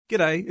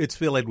G'day, it's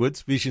Phil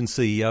Edwards, Vision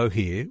CEO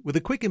here, with a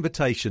quick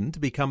invitation to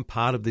become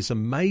part of this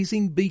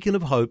amazing beacon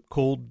of hope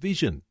called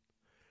Vision.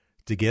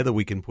 Together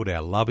we can put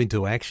our love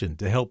into action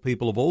to help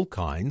people of all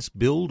kinds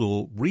build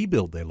or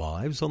rebuild their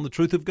lives on the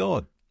truth of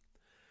God.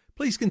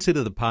 Please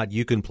consider the part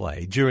you can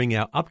play during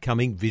our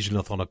upcoming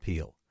Visionathon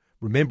appeal,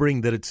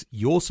 remembering that it's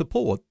your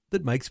support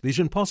that makes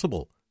Vision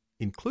possible,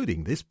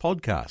 including this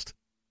podcast.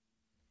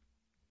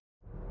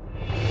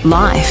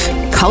 Life,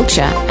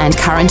 culture and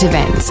current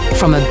events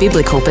from a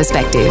biblical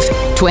perspective.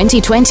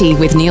 2020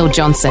 with Neil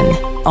Johnson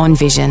on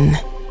Vision.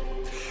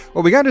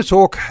 Well, we're going to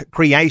talk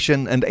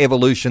creation and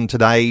evolution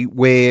today,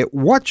 where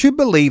what you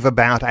believe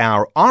about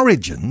our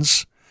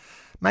origins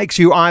makes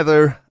you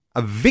either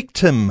a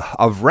victim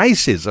of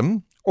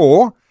racism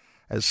or,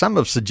 as some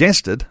have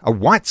suggested, a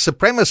white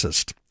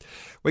supremacist.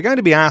 We're going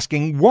to be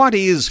asking, what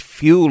is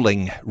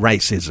fueling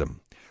racism?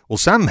 Well,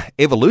 some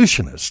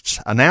evolutionists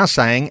are now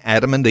saying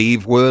Adam and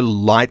Eve were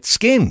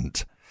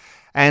light-skinned,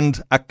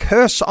 and a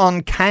curse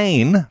on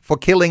Cain for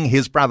killing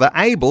his brother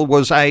Abel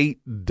was a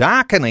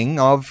darkening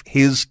of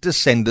his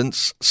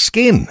descendants'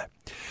 skin.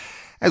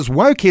 As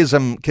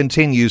wokeism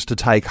continues to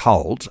take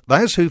hold,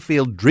 those who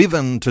feel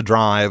driven to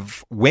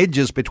drive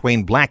wedges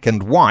between black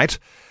and white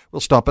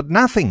will stop at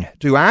nothing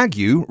to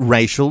argue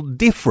racial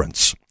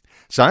difference.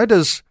 So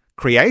does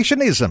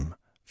creationism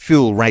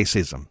fuel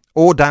racism?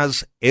 Or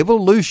does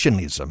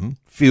evolutionism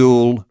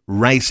fuel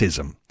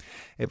racism?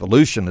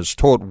 Evolution is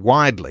taught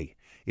widely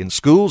in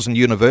schools and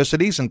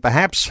universities, and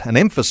perhaps an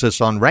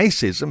emphasis on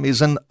racism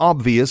is an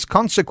obvious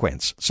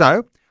consequence.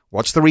 So,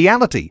 what's the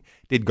reality?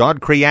 Did God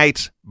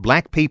create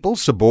black people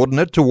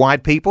subordinate to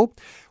white people?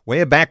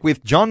 We're back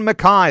with John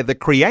Mackay, the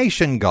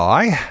creation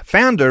guy,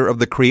 founder of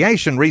the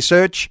Creation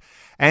Research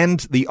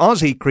and the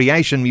Aussie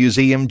Creation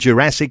Museum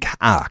Jurassic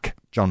Ark.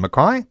 John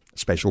Mackay,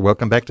 special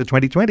welcome back to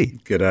 2020.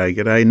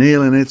 G'day,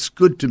 Neil, and it's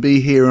good to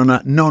be here on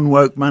a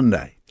non-woke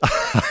Monday.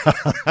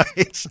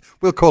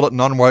 We'll call it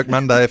non-woke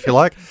Monday if you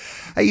like.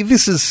 Hey,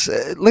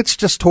 let's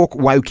just talk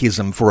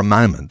wokeism for a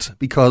moment,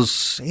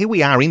 because here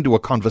we are into a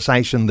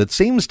conversation that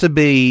seems to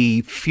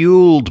be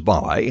fueled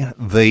by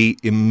the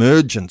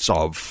emergence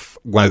of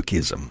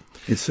wokeism.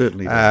 It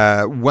certainly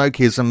does.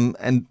 Wokeism,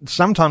 and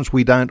sometimes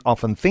we don't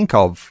often think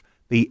of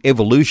the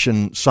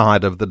evolution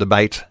side of the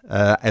debate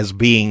as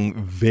being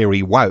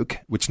very woke,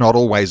 which is not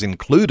always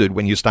included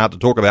when you start to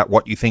talk about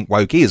what you think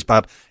woke is,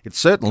 but it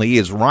certainly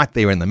is right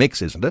there in the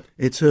mix, isn't it?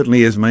 It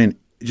certainly is. I mean,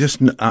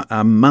 just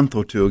a month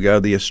or two ago,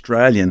 the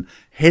Australian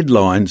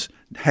headlines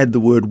had the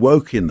word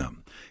woke in them.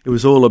 It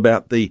was all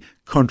about the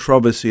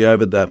controversy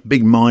over the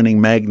big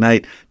mining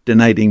magnate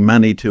donating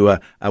money to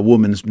a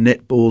women's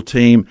netball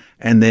team,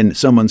 and then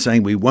someone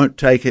saying we won't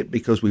take it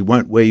because we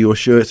won't wear your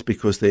shirts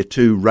because they're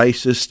too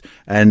racist.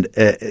 And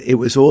it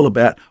was all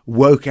about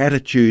woke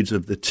attitudes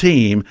of the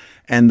team.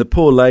 And the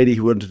poor lady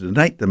who wanted to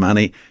donate the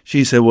money,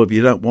 she said, well, if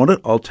you don't want it,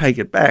 I'll take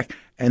it back.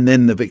 And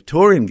then the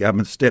Victorian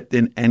government stepped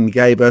in and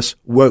gave us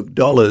woke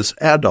dollars,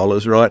 our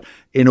dollars, right,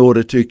 in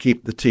order to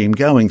keep the team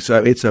going.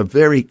 So it's a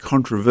very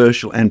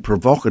controversial and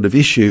provocative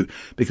issue,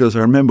 because I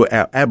remember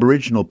our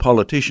Aboriginal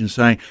politicians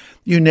saying,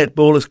 you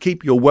netballers,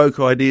 keep your woke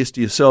ideas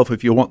to yourself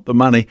if you want the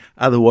money,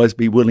 otherwise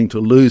be willing to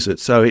lose it.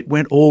 So it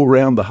went all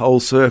round the whole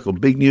circle.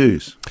 Big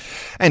news.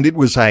 And it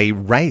was a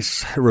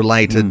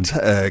race-related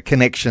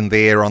connection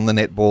there on the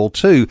netball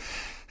too.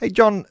 Hey,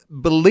 John,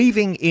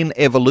 believing in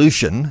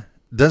evolution,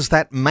 does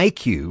that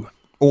make you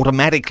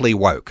automatically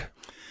woke?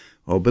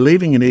 Well,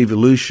 believing in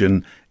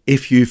evolution,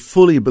 if you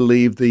fully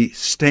believe the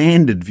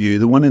standard view,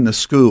 the one in the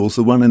schools,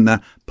 the one in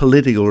the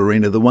political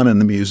arena, the one in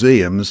the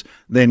museums,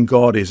 then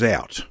God is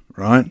out,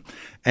 right?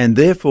 And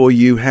therefore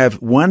you have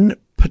one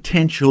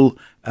potential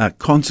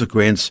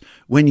consequence.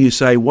 When you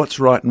say what's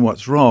right and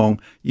what's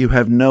wrong, you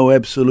have no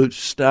absolute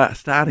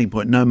starting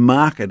point, no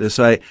marker to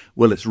say,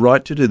 well, it's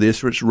right to do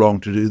this or it's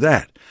wrong to do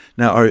that.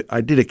 Now,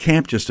 I did a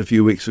camp just a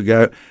few weeks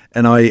ago,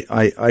 and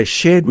I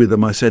shared with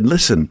them, I said,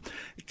 listen,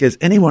 does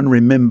anyone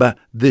remember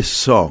this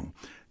song?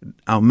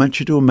 I want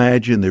you to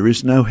imagine there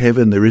is no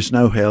heaven, there is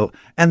no hell.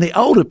 And the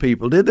older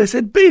people did. They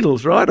said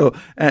Beatles, right?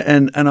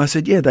 And I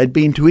said, yeah, they'd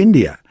been to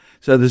India.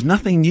 So there's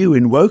nothing new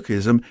in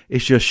wokeism.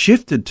 It's just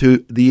shifted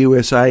to the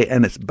USA,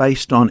 and it's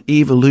based on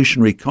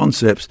evolutionary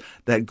concepts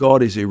that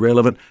God is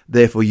irrelevant.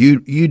 Therefore, you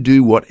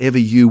do whatever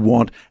you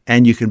want,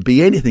 and you can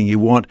be anything you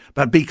want,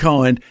 but be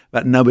kind,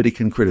 but nobody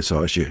can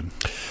criticize you.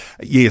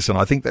 Yes, and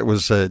I think that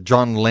was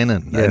John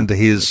Lennon and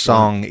his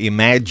song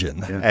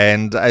Imagine. Yeah.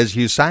 And as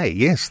you say,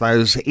 yes,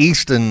 those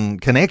Eastern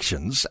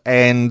connections.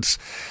 And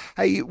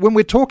hey, when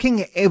we're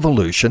talking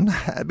evolution,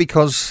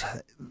 because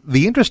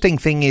the interesting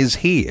thing is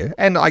here,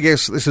 and I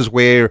guess this is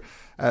where,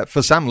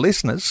 for some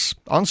listeners,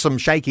 on some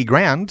shaky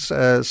ground,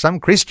 some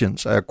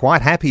Christians are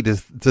quite happy to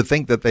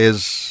think that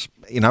there's,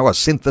 a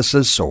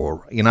synthesis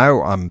or,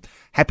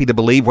 happy to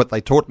believe what they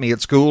taught me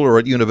at school or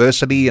at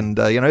university. And,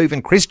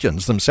 even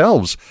Christians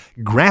themselves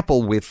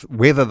grapple with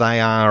whether they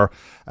are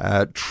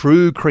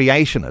true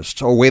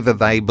creationists or whether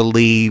they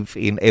believe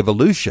in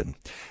evolution.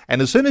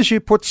 And as soon as you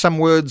put some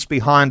words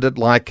behind it,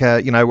 like,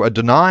 a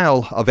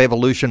denial of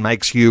evolution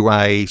makes you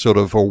a sort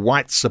of a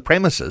white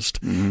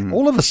supremacist,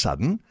 all of a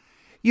sudden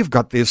you've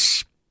got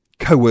this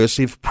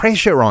coercive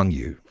pressure on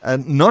you,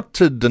 not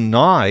to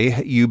deny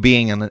you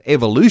being an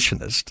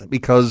evolutionist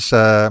because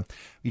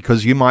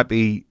you might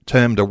be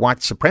termed a white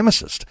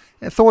supremacist.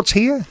 Thoughts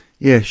here?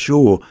 Yeah,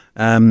 sure.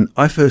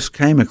 I first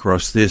came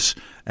across this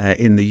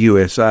in the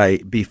USA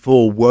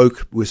before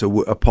woke was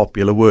a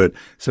popular word.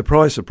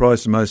 Surprise,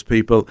 surprise to most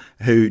people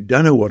who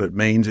don't know what it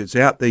means. It's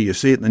out there, you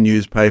see it in the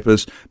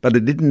newspapers, but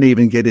it didn't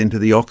even get into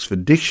the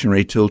Oxford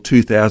Dictionary till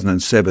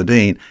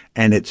 2017,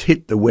 and it's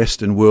hit the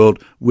Western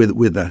world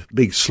with a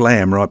big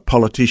slam, right?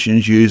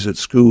 Politicians use it,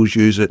 schools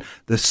use it,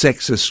 the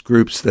sexist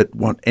groups that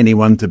want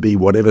anyone to be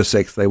whatever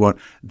sex they want,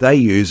 they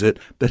use it.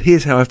 But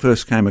here's how I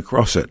first came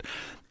across it.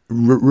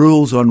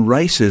 Rules on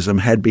racism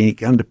had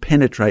begun to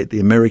penetrate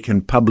the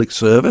American public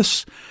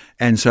service,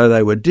 and so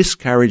they were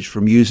discouraged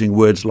from using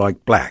words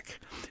like black.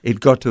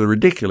 It got to the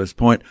ridiculous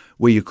point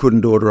where you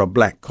couldn't order a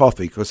black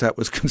coffee because that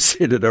was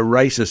considered a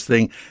racist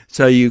thing.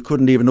 So you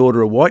couldn't even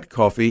order a white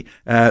coffee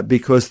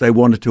because they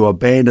wanted to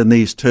abandon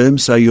these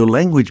terms. So your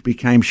language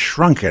became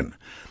shrunken.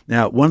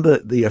 Now, one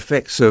of the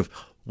effects of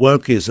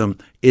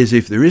wokeism is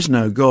if there is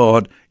no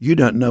God, you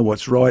don't know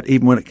what's right,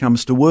 even when it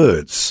comes to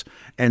words.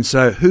 And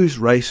so who's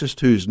racist,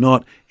 who's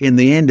not? In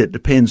the end, it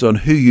depends on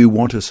who you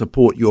want to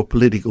support your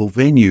political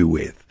venue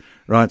with,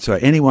 right? So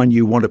anyone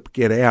you want to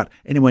get out,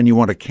 anyone you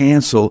want to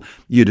cancel,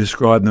 you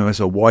describe them as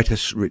a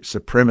whitest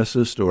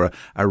supremacist or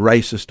a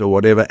racist or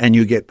whatever, and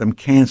you get them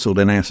cancelled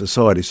in our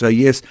society. So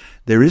yes,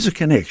 there is a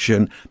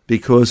connection,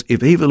 because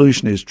if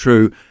evolution is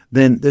true,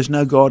 then there's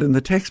no God in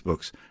the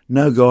textbooks.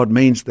 No God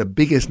means the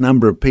biggest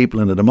number of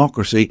people in a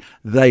democracy,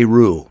 they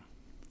rule.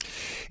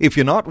 If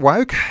you're not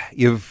woke,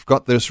 you've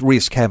got this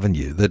risk, haven't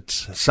you, that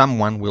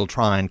someone will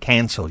try and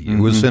cancel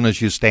you as soon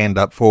as you stand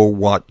up for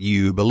what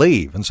you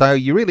believe. And so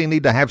you really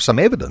need to have some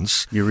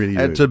evidence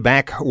to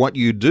back what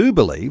you do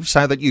believe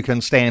so that you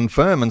can stand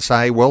firm and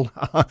say, well,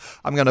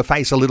 I'm going to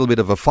face a little bit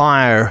of a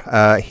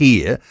fire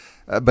here.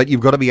 But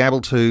you've got to be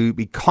able to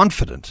be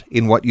confident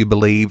in what you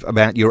believe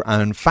about your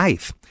own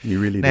faith.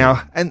 You really do.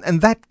 Now, and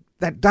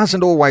that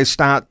doesn't always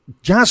start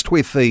just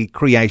with the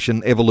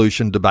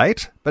creation-evolution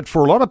debate, but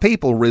for a lot of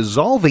people,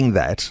 resolving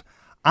that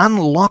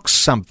unlocks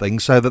something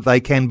so that they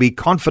can be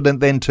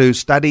confident then to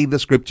study the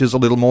scriptures a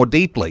little more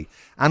deeply,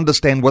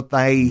 understand what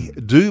they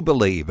do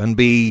believe, and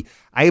be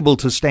able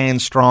to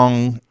stand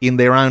strong in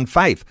their own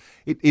faith.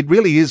 It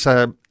really is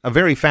a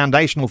very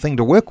foundational thing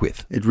to work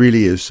with. It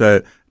really is.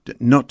 So,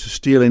 not to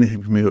steal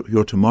anything from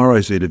your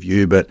tomorrow's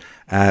interview, but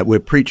we're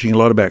preaching a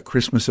lot about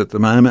Christmas at the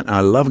moment. I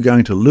love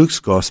going to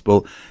Luke's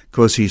Gospel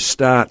because he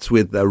starts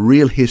with the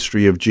real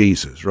history of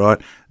Jesus,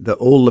 right?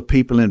 All the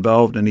people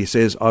involved, and he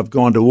says, I've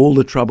gone to all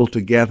the trouble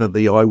to gather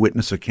the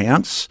eyewitness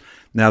accounts.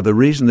 Now, the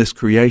reason this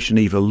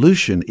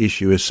creation-evolution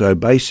issue is so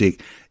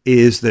basic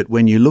is that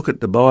when you look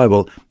at the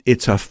Bible,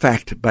 it's a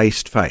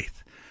fact-based faith.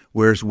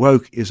 Whereas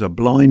woke is a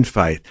blind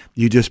faith.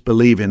 You just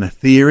believe in a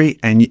theory,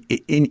 and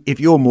if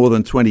you're more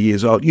than 20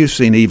 years old, you've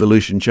seen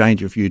evolution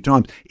change a few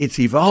times. It's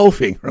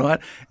evolving,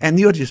 right? And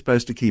you're just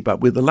supposed to keep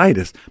up with the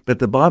latest. But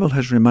the Bible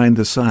has remained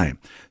the same.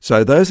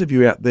 So those of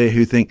you out there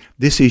who think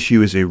this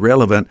issue is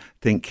irrelevant,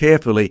 think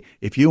carefully.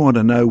 If you want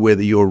to know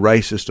whether you're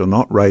racist or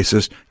not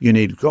racist, you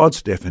need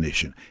God's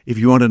definition. If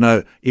you want to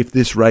know if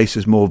this race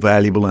is more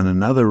valuable than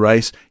another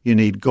race, you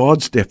need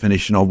God's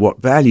definition of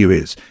what value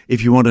is.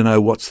 If you want to know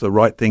what's the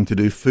right thing to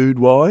do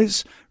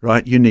food-wise,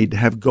 right, you need to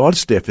have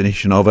God's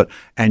definition of it,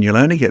 and you'll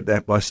only get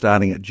that by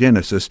starting at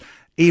Genesis.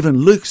 Even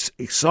Luke's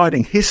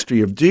exciting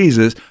history of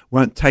Jesus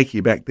won't take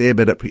you back there,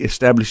 but it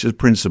establishes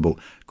principle.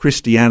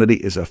 Christianity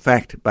is a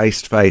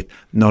fact-based faith,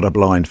 not a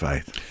blind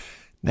faith.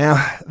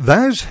 Now,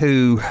 those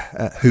who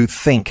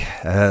think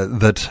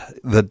that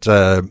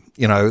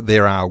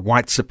there are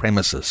white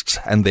supremacists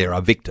and there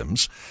are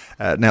victims,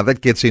 now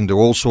that gets into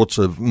all sorts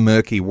of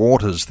murky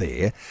waters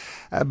there.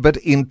 But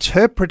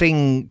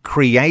interpreting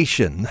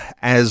creation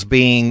as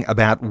being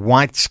about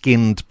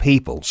white-skinned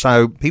people,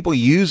 so people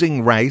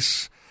using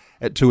race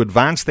to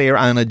advance their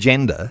own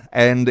agenda,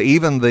 and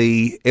even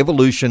the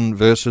evolution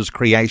versus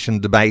creation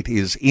debate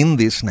is in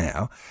this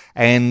now,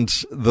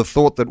 and the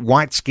thought that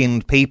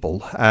white-skinned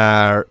people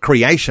are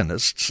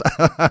creationists.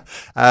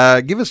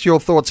 Give us your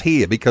thoughts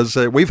here, because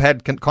we've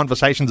had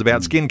conversations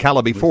about skin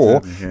colour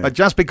before, but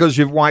just because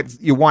you're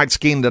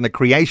white-skinned and a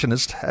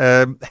creationist,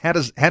 how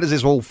does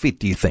this all fit,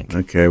 do you think?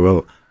 Okay,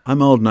 well,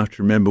 I'm old enough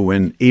to remember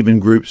when even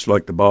groups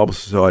like the Bible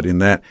Society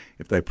and that,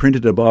 if they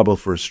printed a Bible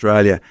for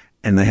Australia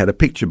and they had a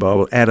picture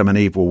Bible, Adam and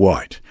Eve were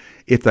white.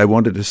 If they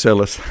wanted to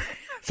sell us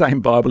same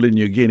Bible in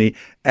New Guinea,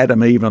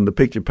 Adam and Eve on the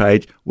picture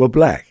page were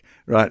black,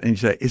 right? And you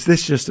say, is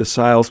this just a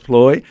sales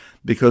ploy?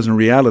 Because in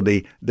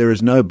reality, there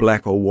is no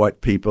black or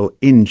white people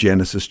in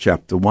Genesis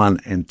chapter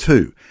 1 and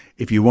 2.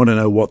 if you want to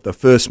know what the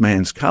first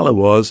man's colour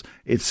was,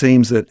 it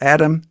seems that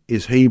Adam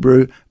is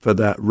Hebrew for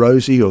the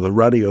rosy or the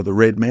ruddy or the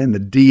red man. The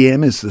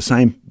DM is the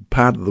same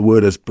part of the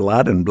word as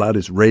blood, and blood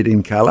is red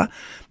in colour,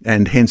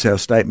 and hence our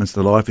statements,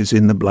 the life is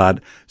in the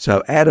blood.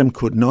 So Adam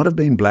could not have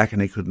been black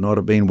and he could not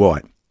have been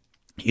white.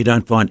 You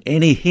don't find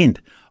any hint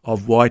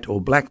of white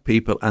or black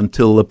people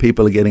until the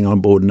people are getting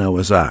on board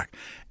Noah's Ark.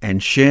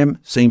 And Shem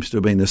seems to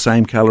have been the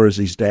same colour as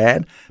his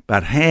dad,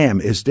 but Ham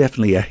is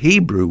definitely a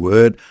Hebrew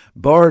word,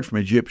 borrowed from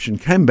Egyptian,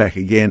 came back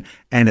again,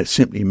 and it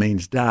simply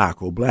means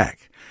dark or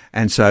black.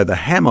 And so the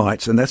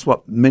Hamites, and that's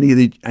what many of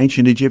the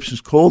ancient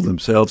Egyptians called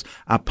themselves,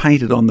 are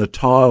painted on the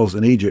tiles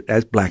in Egypt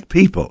as black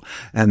people.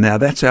 And now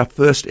that's our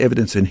first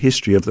evidence in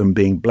history of them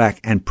being black,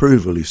 and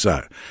provably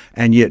so.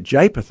 And yet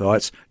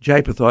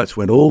Japhethites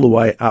went all the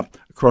way up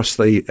across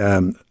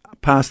the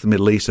past the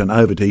Middle East and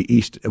over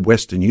to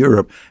Western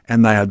Europe,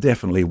 and they are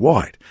definitely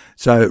white.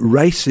 So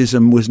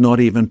racism was not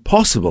even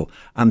possible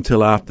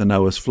until after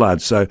Noah's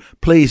flood. So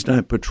please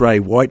don't portray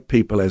white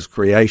people as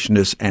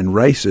creationists and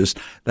racist.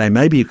 They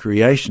may be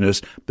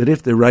creationists, but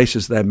if they're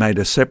racist, they've made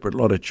a separate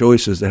lot of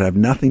choices that have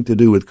nothing to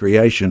do with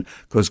creation,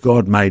 because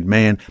God made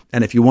man.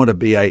 And if you want to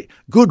be a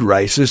good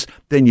racist,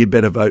 then you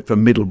better vote for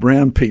middle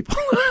brown people.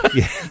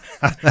 Yeah,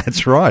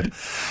 that's right.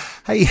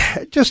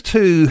 Hey, just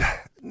to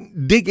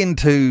dig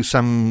into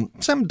some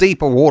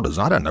deeper waters.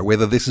 I don't know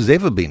whether this has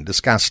ever been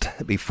discussed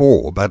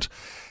before, but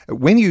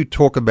when you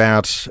talk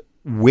about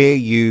where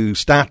you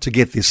start to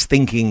get this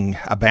thinking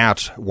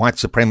about white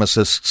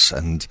supremacists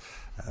and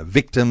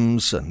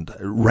victims and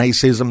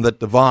racism that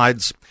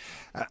divides,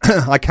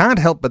 I can't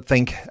help but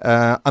think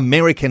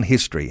American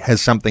history has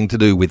something to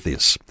do with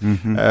this.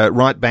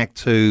 Right back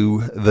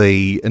to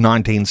the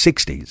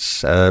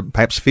 1960s,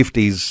 perhaps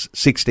 50s,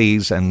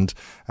 60s, and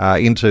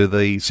into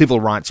the civil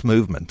rights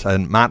movement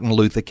and Martin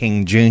Luther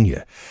King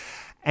Jr.,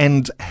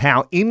 and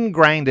how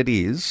ingrained it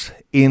is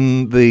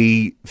in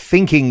the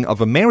thinking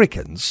of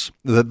Americans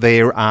that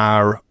there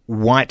are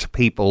white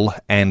people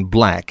and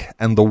black,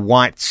 and the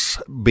whites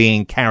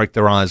being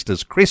characterized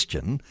as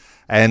Christian.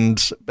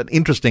 But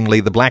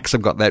interestingly, the blacks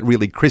have got that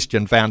really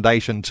Christian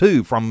foundation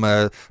too from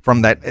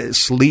that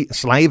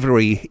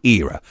slavery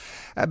era.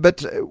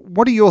 But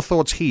what are your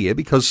thoughts here?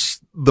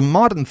 Because the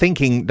modern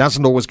thinking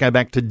doesn't always go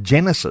back to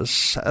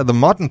Genesis. The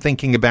modern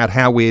thinking about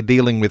how we're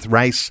dealing with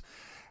race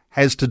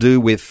has to do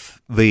with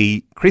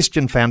the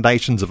Christian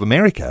foundations of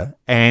America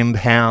and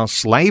how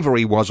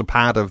slavery was a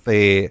part of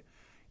their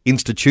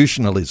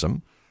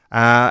institutionalism.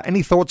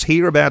 Any thoughts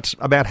here about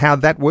how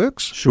that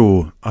works?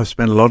 Sure. I've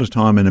spent a lot of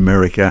time in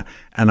America,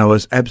 and I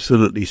was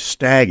absolutely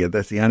staggered,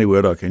 that's the only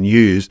word I can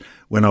use,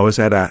 when I was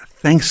at a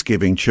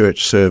Thanksgiving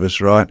church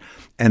service, right?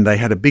 And they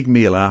had a big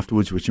meal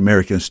afterwards, which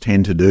Americans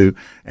tend to do,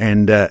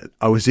 and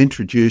I was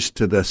introduced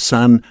to the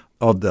son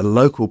of the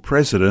local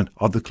president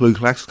of the Ku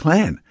Klux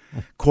Klan,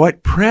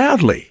 quite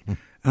proudly. And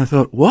I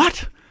thought,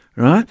 what?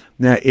 Right?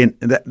 Now,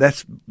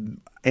 that's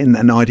in the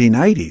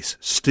 1980s,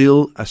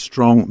 still a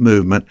strong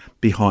movement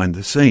behind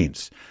the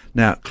scenes.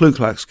 Now, Ku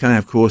Klux Klan,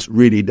 of course,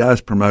 really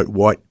does promote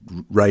white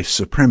race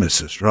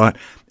supremacists, right?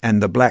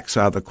 And the blacks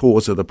are the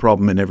cause of the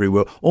problem in every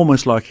world,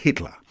 almost like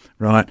Hitler,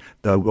 right?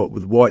 The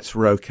whites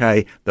were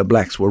okay, the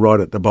blacks were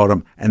right at the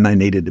bottom, and they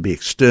needed to be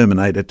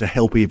exterminated to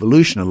help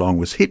evolution along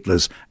with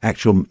Hitler's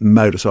actual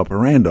modus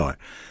operandi.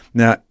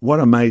 Now, what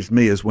amazed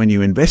me is when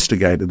you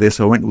investigated this,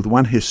 I went with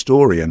one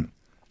historian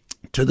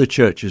to the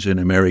churches in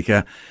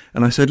America,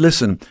 and I said,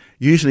 listen,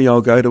 usually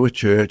I'll go to a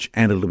church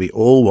and it'll be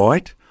all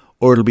white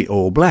or it'll be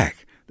all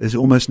black. There's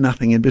almost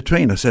nothing in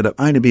between. I said, I've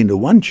only been to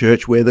one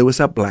church where there was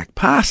a black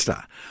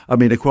pastor. I've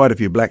been to quite a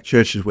few black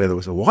churches where there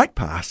was a white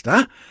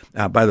pastor.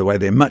 By the way,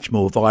 they're much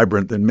more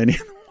vibrant than many of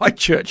the white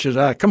churches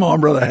are. Come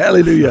on, brother,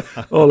 hallelujah,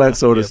 all that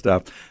sort of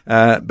stuff.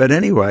 But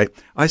anyway,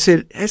 I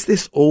said, has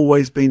this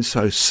always been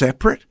so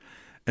separate?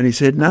 And he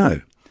said,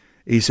 no.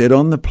 He said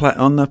on the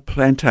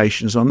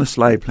plantations, on the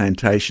slave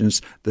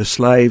plantations, the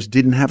slaves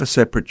didn't have a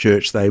separate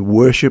church. They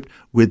worshipped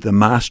with the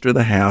master of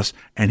the house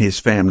and his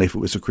family if it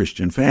was a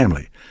Christian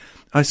family.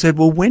 I said,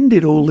 well, when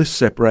did all this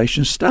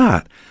separation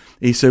start?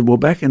 He said, well,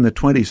 back in the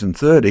 20s and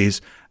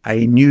 30s,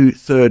 a new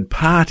third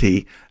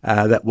party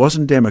that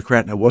wasn't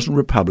Democrat and it wasn't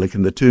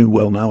Republican, the two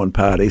well-known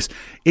parties,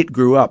 it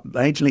grew up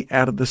largely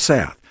out of the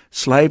South.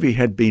 Slavery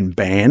had been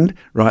banned,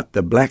 right?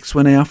 The blacks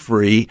were now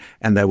free,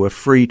 and they were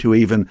free to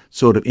even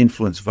sort of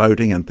influence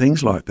voting and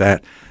things like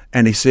that.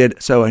 And he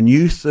said, so a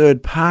new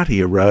third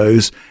party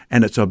arose,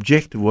 and its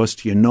objective was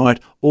to unite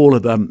all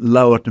of the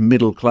lower to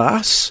middle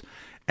class.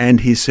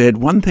 And he said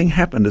one thing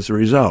happened as a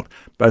result.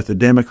 Both the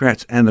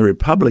Democrats and the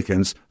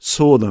Republicans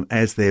saw them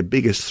as their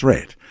biggest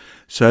threat.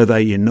 So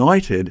they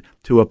united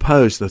to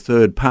oppose the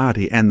third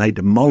party, and they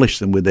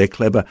demolished them with their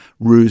clever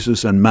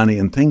ruses and money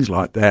and things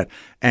like that.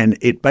 And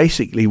it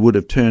basically would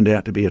have turned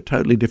out to be a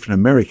totally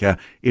different America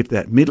if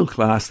that middle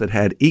class that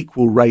had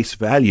equal race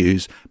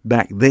values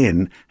back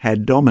then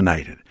had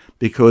dominated.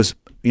 Because,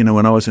 you know,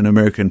 when I was in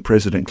America and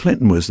President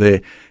Clinton was there,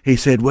 he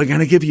said, we're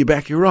going to give you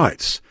back your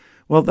rights.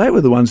 Well, they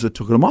were the ones that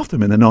took them off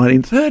them in the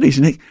 1930s.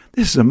 And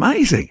this is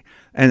amazing.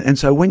 And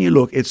so when you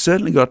look, it's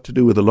certainly got to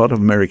do with a lot of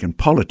American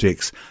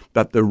politics,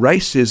 but the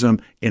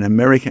racism in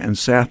America and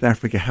South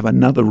Africa have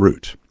another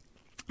root.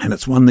 And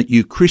it's one that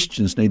you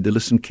Christians need to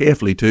listen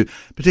carefully to,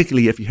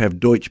 particularly if you have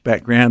Deutsch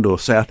background or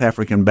South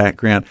African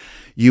background.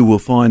 You will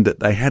find that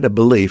they had a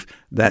belief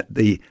that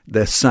the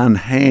son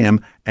Ham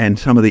and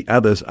some of the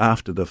others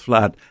after the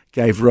flood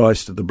gave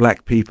rise to the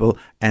black people,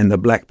 and the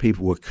black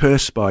people were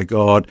cursed by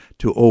God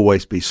to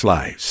always be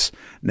slaves.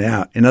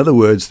 Now, in other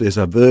words, there's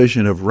a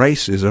version of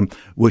racism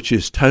which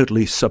is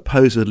totally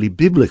supposedly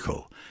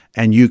biblical.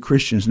 And you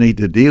Christians need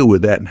to deal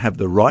with that and have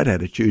the right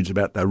attitudes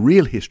about the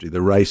real history of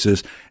the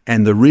races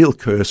and the real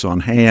curse on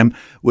Ham,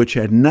 which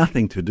had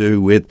nothing to do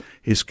with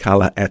his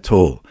colour at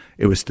all.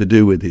 It was to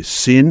do with his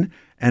sin,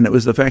 and it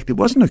was the fact it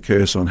wasn't a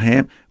curse on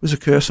Ham, it was a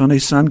curse on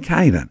his son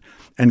Canaan.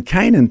 And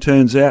Canaan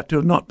turns out to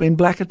have not been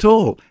black at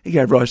all. He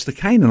gave rise to the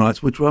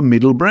Canaanites, which were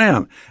middle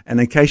brown.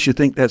 And in case you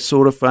think that's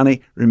sort of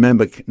funny,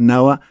 remember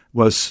Noah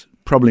was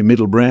probably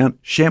middle brown,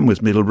 Shem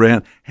was middle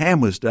brown, Ham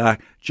was dark,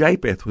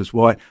 Japheth was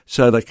white,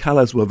 so the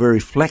colours were very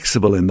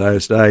flexible in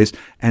those days,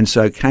 and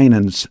so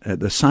Canaan's,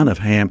 the son of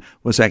Ham,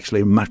 was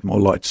actually much more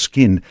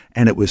light-skinned,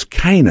 and it was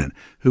Canaan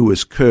who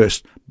was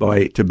cursed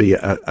to be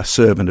a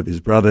servant of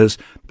his brothers,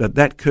 but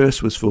that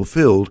curse was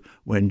fulfilled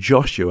when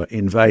Joshua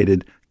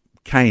invaded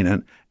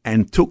Canaan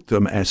and took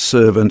them as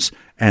servants,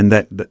 and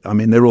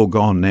they're all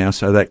gone now,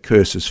 so that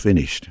curse is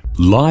finished.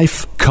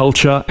 Life,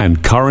 culture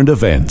and current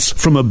events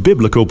from a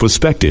biblical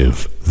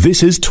perspective.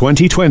 This is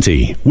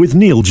 2020 with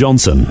Neil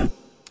Johnson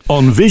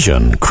on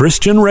Vision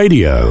Christian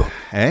Radio.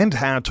 And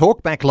our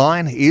talkback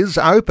line is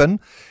open.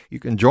 You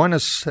can join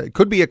us. It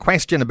could be a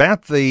question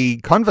about the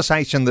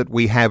conversation that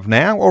we have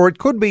now, or it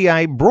could be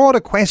a broader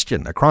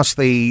question across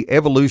the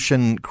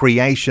evolution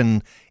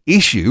creation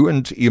issue,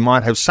 and you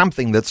might have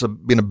something that's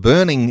been a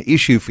burning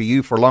issue for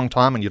you for a long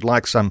time and you'd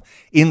like some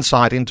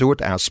insight into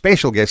it. Our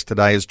special guest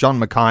today is John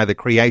Mackay, the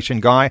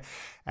creation guy.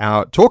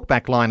 Our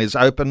talkback line is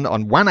open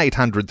on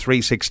 1-800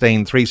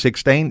 316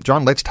 316.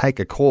 John, let's take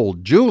a call.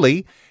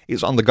 Julie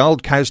is on the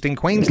Gold Coast in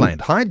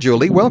Queensland. Hi,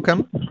 Julie.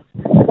 Welcome.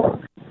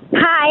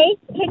 Hi.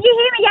 Can you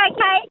hear me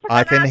okay?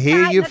 I can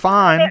hear you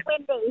fine. A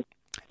bit windy.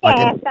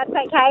 Yeah, that's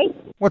okay.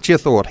 What's your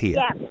thought here?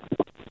 Yeah.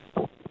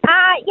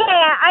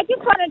 I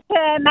just wanted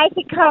to make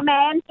a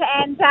comment,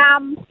 and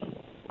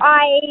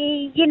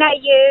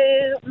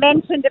you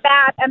mentioned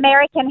about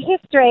American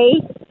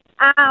history.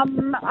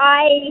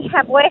 I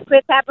have worked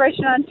with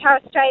Aboriginal and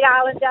Torres Strait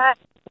Islander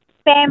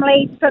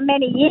families for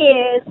many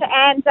years,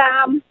 and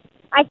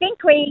I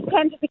think we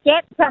tend to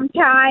forget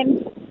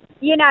sometimes,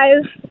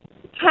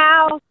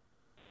 how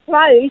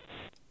close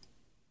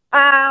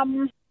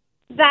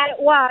that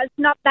it was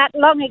not that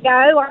long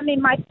ago. I'm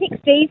in my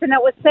 60s, and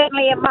it was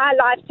certainly in my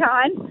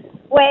lifetime,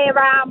 where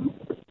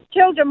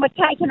children were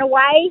taken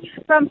away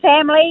from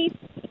families.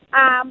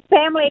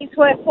 Families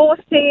were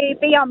forced to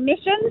be on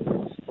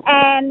missions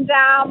and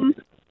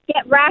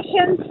get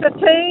rations for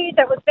food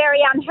that was very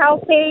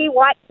unhealthy,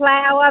 white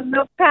flour,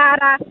 milk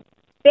powder,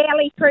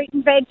 barely fruit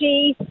and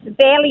veggies,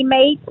 barely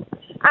meat.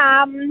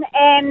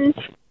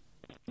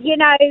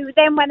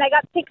 Then when they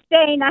got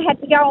 16, they had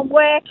to go and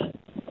work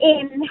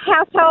in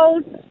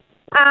households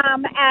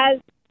as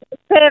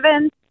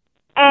servants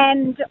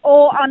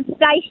or on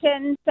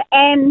stations,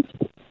 and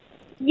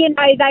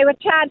they were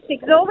charged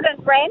exorbitant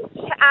rent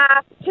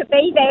to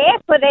be there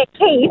for their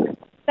keep.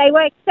 They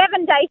worked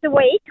 7 days a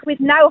week with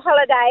no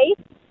holidays,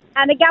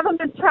 and the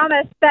government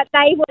promised that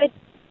they would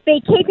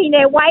be keeping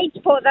their wage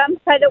for them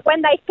so that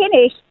when they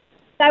finished,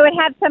 they would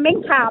have some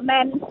income.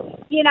 And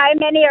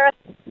many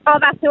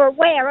of us are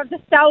aware of the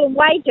stolen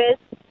wages,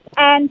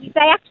 and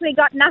they actually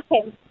got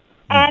nothing.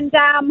 And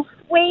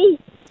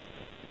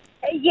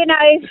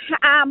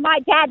my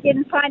dad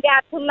didn't find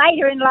out till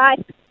later in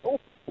life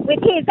with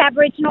his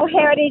Aboriginal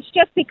heritage,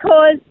 just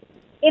because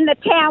in the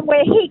town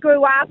where he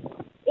grew up,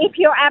 if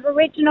you're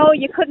Aboriginal,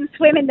 you couldn't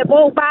swim in the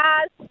ball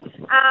bars.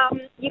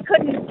 You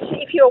couldn't,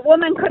 if you're a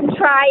woman, couldn't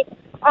try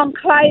on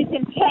clothes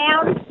in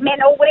town,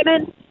 men or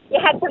women. You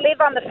had to live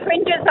on the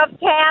fringes of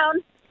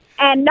town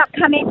and not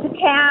come into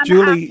town.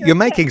 Julie, you're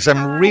making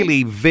some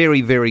really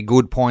very, very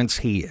good points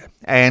here.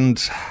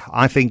 And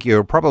I think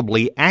you're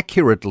probably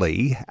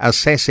accurately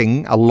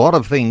assessing a lot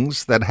of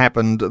things that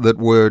happened that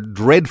were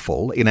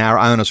dreadful in our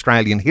own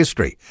Australian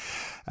history.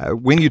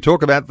 When you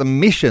talk about the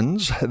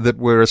missions that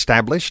were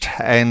established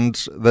and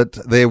that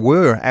there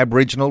were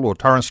Aboriginal or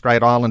Torres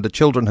Strait Islander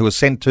children who were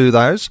sent to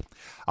those,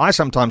 I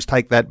sometimes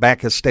take that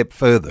back a step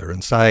further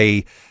and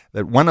say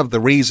that one of the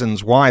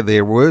reasons why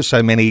there were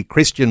so many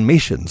Christian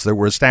missions that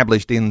were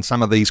established in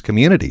some of these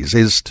communities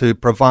is to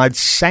provide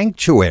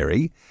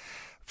sanctuary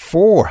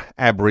for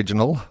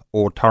Aboriginal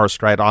or Torres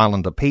Strait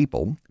Islander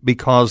people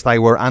because they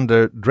were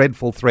under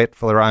dreadful threat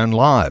for their own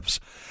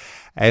lives.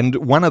 And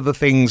one of the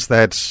things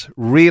that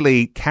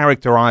really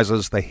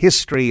characterises the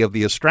history of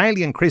the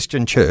Australian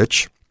Christian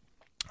Church,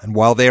 and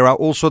while there are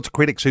all sorts of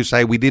critics who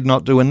say we did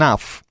not do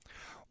enough,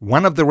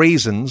 one of the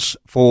reasons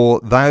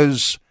for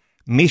those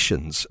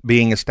missions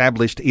being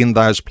established in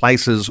those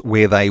places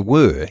where they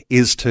were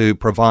is to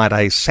provide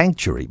a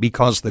sanctuary,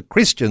 because the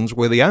Christians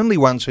were the only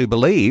ones who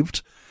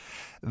believed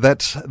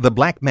that the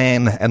black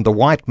man and the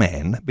white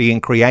man,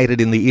 being created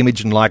in the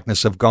image and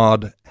likeness of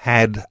God,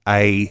 had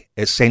a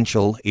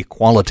essential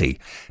equality.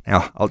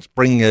 Now, I'll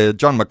bring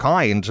John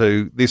Mackay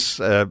into this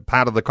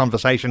part of the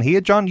conversation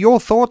here. John, your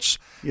thoughts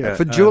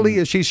for Julie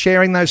as she's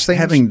sharing those things?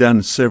 Having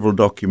done several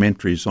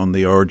documentaries on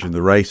the origin of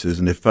the races,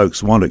 and if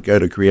folks want it, go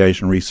to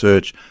Creation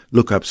Research,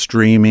 look up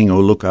streaming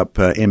or look up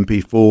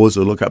MP4s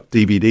or look up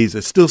DVDs.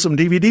 There's still some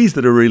DVDs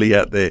that are really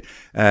out there,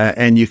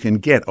 and you can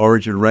get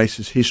Origin of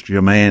Races, History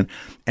of Man.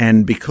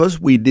 And because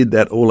we did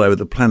that all over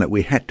the planet,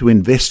 we had to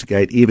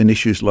investigate even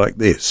issues like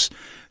this.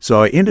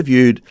 So I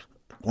interviewed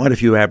quite a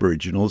few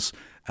Aboriginals,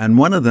 and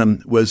one of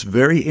them was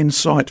very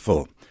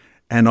insightful.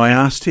 And I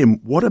asked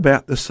him, what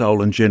about the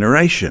Stolen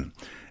Generation?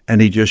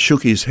 And he just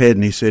shook his head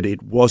and he said,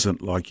 it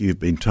wasn't like you've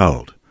been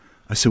told.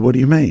 I said, what do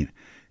you mean?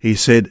 He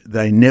said,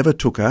 they never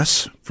took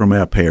us from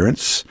our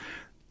parents.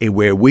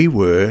 Where we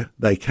were,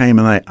 they came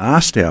and they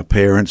asked our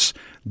parents,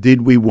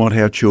 did we want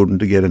our children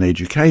to get an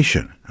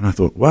education? And I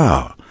thought,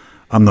 wow,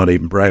 I'm not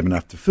even brave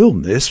enough to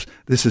film this.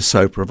 This is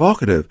so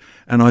provocative.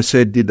 And I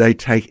said, did they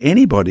take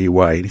anybody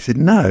away? And he said,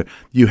 no,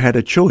 you had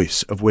a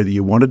choice of whether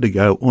you wanted to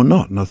go or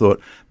not. And I thought,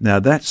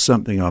 now that's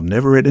something I've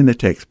never read in a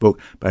textbook,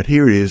 but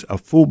here it is, a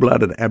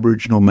full-blooded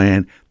Aboriginal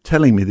man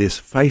telling me this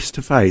face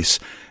to face.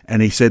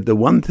 And he said, the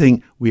one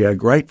thing we are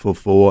grateful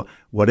for,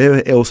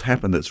 whatever else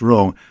happened that's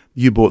wrong,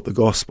 you brought the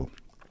gospel.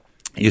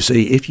 You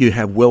see, if you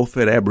have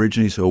well-fed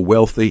Aborigines who are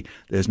wealthy,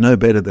 there's no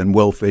better than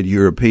well-fed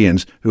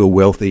Europeans who are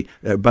wealthy.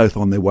 They're both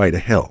on their way to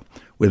hell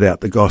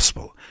without the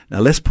gospel. Now,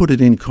 let's put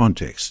it in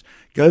context.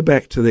 Go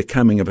back to the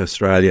coming of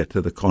Australia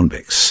to the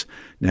convicts.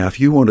 Now,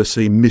 if you want to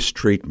see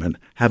mistreatment,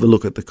 have a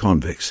look at the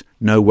convicts.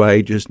 No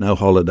wages, no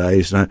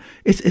holidays.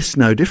 It's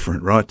no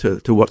different, right,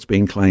 to what's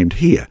being claimed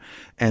here.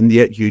 And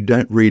yet you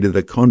don't read of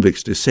the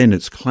convicts'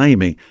 descendants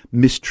claiming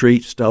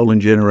mistreat,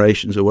 stolen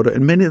generations or whatever.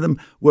 And many of them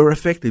were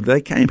effective.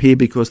 They came here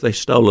because they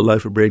stole a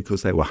loaf of bread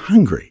because they were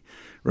hungry.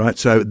 Right,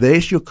 so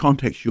there's your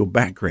context, your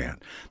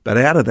background. But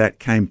out of that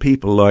came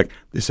people like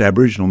this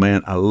Aboriginal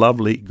man, a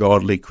lovely,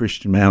 godly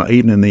Christian man.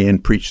 Even in the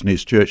end, preached in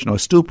his church, and I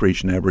still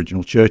preach in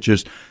Aboriginal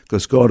churches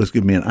because God has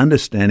given me an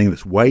understanding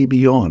that's way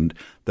beyond.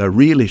 The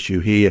real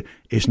issue here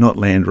is not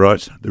land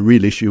rights. The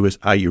real issue is,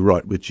 are you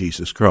right with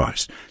Jesus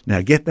Christ?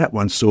 Now get that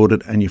one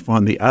sorted, and you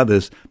find the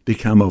others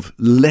become of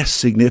less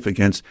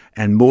significance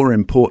and more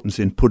importance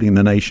in putting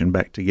the nation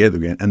back together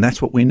again. And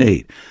that's what we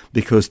need,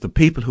 because the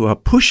people who are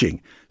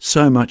pushing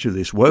so much of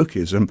this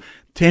wokeism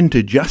tend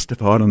to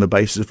justify it on the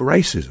basis of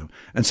racism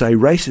and say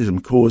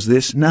racism caused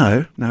this.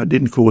 No, it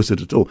didn't cause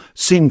it at all.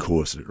 Sin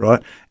caused it,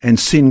 right? And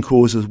sin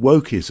causes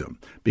wokeism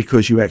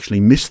because you actually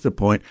miss the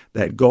point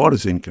that God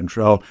is in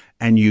control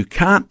and you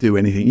can't do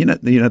anything. You know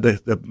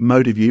the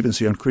motive you even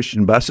see on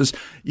Christian buses,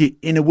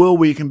 in a world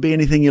where you can be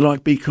anything you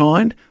like, be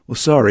kind. Well,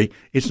 sorry,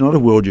 it's not a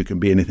world you can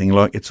be anything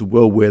like. It's a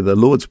world where the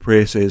Lord's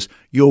Prayer says,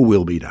 your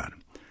will be done.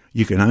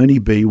 You can only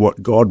be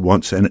what God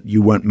wants, and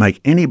you won't make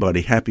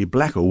anybody happy,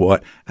 black or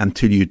white,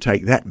 until you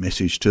take that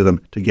message to them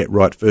to get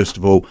right, first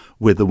of all,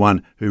 with the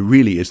one who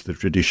really is the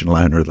traditional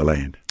owner of the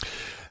land.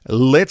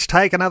 Let's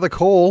take another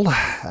call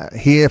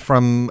here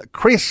from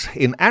Chris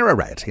in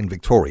Ararat in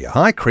Victoria.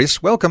 Hi,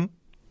 Chris. Welcome.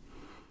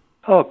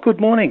 Oh, good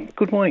morning.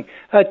 Good morning.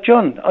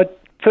 John,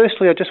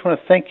 firstly, I just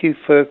want to thank you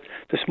for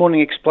this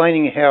morning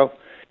explaining how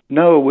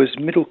Noah was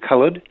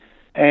middle-coloured,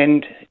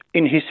 and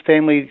in his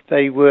family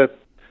they were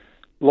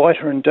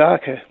lighter and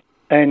darker.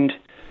 And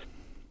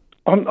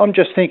I'm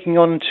just thinking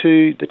on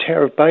to the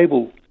Tower of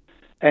Babel,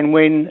 and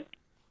when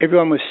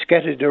everyone was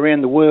scattered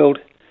around the world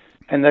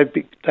and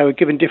they were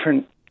given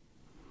different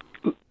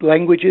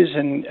languages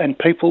and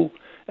people,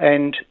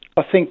 and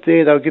I think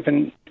there they were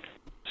given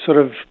sort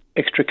of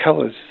extra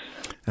colours.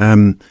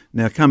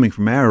 Now, coming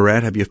from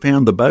Ararat, have you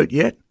found the boat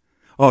yet?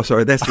 Oh,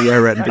 sorry, that's the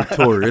Ararat in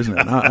Victoria, isn't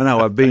it? I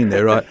know, I've been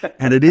there, right?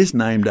 And it is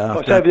named after... Oh,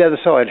 it's over the other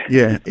side.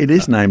 Yeah, it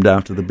is named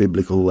after the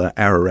biblical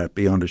Ararat,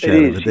 beyond a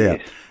shadow of a doubt.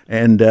 Yes.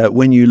 And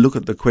when you look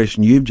at the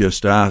question you've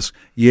just asked,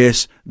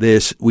 yes,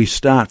 we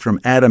start from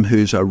Adam,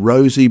 who's a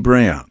rosy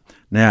brown.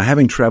 Now,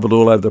 having travelled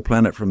all over the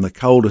planet from the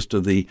coldest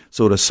of the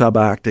sort of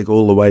subarctic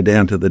all the way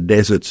down to the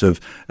deserts of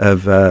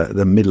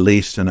the Middle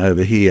East and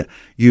over here,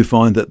 you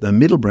find that the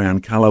middle brown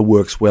colour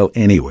works well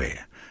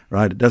anywhere.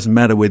 Right, it doesn't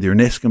matter whether you're an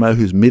Eskimo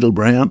who's middle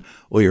brown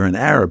or you're an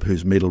Arab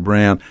who's middle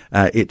brown.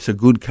 It's a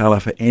good colour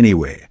for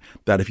anywhere.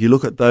 But if you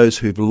look at those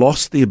who've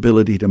lost the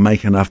ability to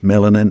make enough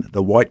melanin,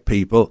 the white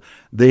people,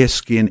 their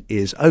skin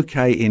is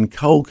okay in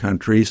cold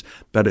countries,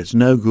 but it's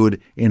no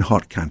good in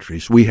hot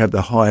countries. We have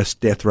the highest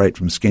death rate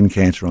from skin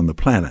cancer on the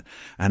planet.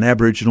 An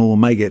Aboriginal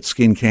may get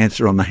skin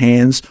cancer on the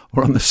hands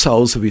or on the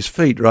soles of his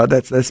feet, right?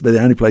 That's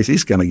the only place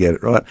he's going to get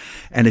it, right?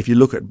 And if you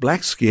look at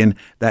black skin,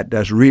 that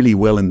does really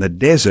well in the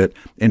desert.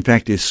 In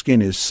fact, his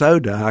skin is so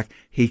dark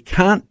he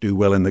can't do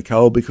well in the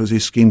cold because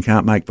his skin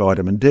can't make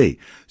vitamin D.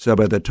 So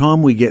by the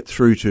time we get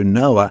through to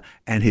Noah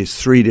and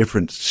his 3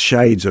 different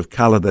shades of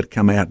colour that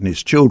come out in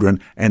his children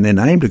and they're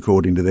named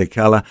according to their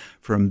colour,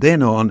 from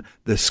then on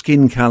the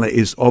skin colour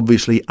is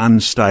obviously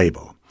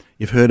unstable.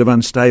 You've heard of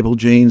unstable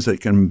genes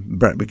that can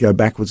go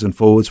backwards and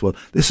forwards. Well,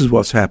 this is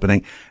what's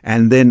happening.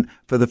 And then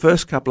for the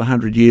first couple of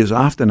 100 years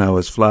after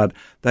Noah's flood,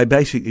 they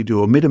basically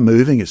do a bit of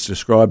moving. It's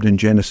described in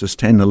Genesis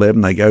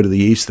 10:11. They go to the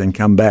east, then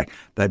come back.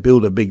 They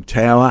build a big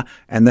tower,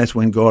 and that's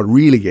when God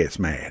really gets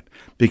mad,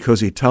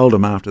 because he told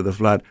them after the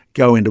flood,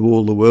 go into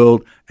all the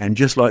world. And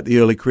just like the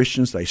early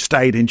Christians, they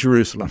stayed in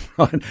Jerusalem,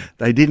 right?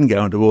 They didn't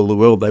go into all the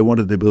world. They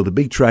wanted to build a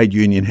big trade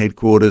union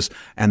headquarters,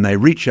 and they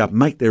reach up,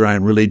 make their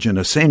own religion,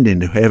 ascend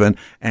into heaven,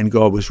 and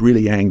God was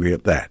really angry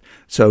at that.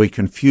 So he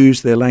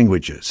confused their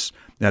languages.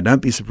 Now,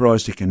 don't be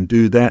surprised he can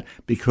do that,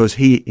 because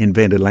he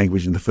invented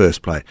language in the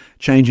first place.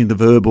 Changing the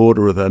verb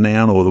order of the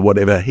noun or the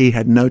whatever, he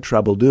had no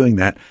trouble doing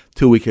that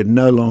till we could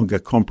no longer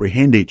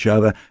comprehend each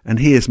other. And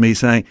here's me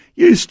saying,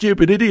 you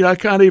stupid idiot, I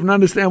can't even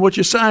understand what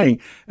you're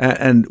saying.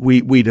 And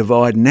we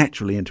divide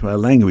naturally into our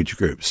language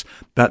groups.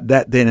 But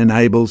that then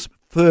enables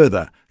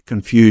further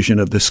confusion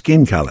of the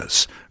skin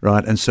colours,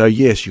 right? And so,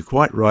 yes, you're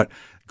quite right.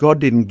 God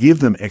didn't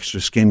give them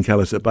extra skin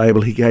colours at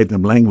Babel. He gave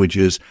them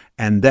languages,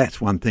 and that's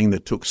one thing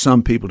that took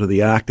some people to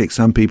the Arctic,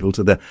 some people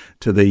to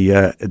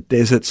the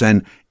deserts.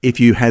 And if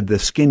you had the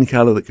skin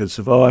colour that could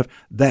survive,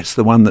 that's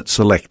the one that's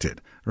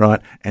selected,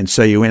 right? And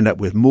so you end up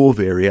with more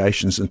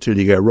variations until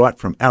you go right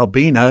from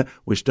albino,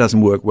 which doesn't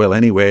work well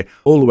anywhere,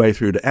 all the way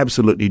through to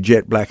absolutely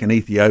jet black and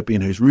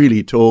Ethiopian, who's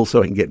really tall,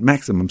 so he can get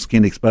maximum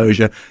skin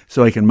exposure,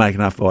 so he can make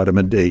enough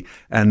vitamin D.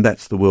 And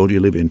that's the world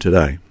you live in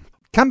today.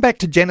 Come back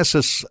to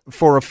Genesis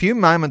for a few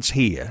moments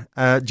here.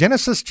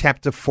 Genesis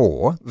chapter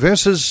 4,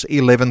 verses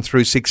 11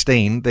 through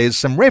 16, there's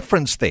some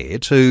reference there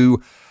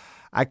to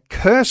a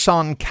curse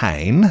on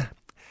Cain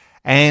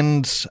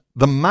and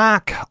the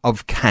mark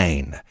of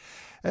Cain.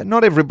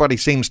 Not everybody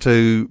seems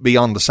to be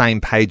on the same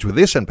page with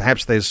this, and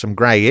perhaps there's some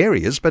grey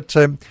areas, but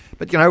you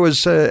know,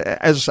 as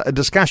a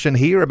discussion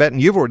here about,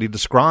 and you've already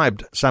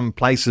described some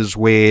places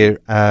where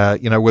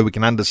where we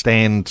can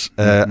understand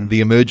the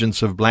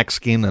emergence of black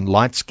skin and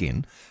light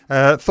skin.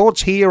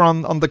 Thoughts here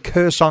on the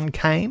curse on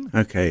Cain?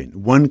 Okay,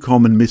 one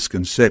common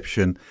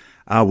misconception.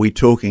 Are we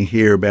talking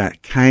here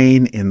about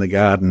Cain in the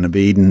Garden of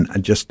Eden,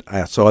 just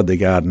outside the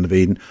Garden of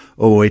Eden,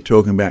 or are we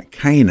talking about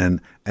Canaan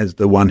as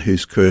the one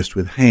who's cursed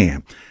with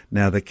Ham?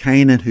 Now, the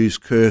Canaan who's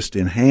cursed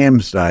in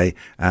Ham's day,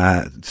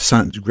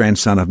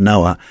 grandson of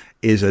Noah,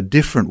 is a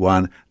different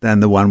one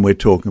than the one we're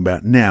talking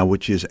about now,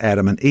 which is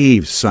Adam and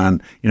Eve's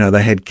son. You know,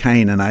 they had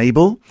Cain and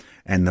Abel,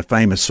 and the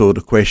famous sort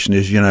of question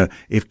is,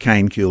 if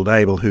Cain killed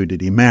Abel, who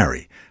did he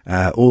marry?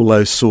 All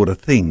those sort of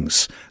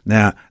things.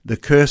 Now, the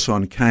curse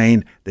on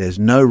Cain, there's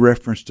no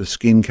reference to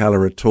skin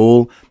colour at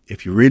all.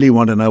 If you really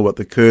want to know what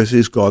the curse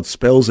is, God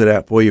spells it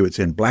out for you. It's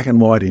in black and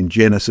white in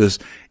Genesis.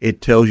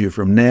 It tells you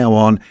from now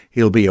on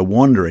he'll be a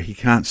wanderer. He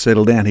can't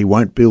settle down. He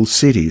won't build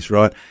cities,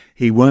 right?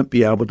 He won't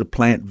be able to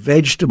plant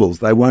vegetables.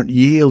 They won't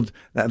yield.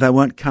 They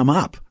won't come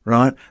up,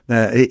 right?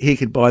 He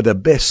could buy the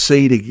best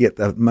seed, to get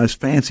the most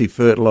fancy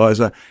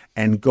fertilizer,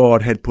 and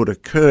God had put a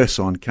curse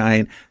on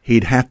Cain.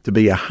 He'd have to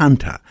be a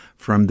hunter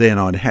from then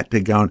on. He had to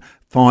go and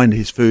find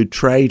his food,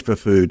 trade for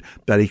food,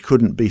 but he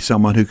couldn't be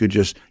someone who could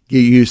just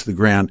use the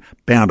ground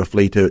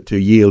bountifully to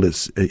yield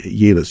its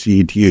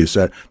seed to you.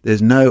 So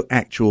there's no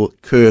actual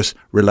curse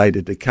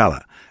related to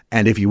colour.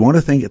 And if you want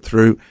to think it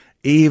through,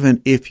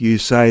 even if you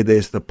say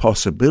there's the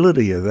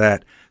possibility of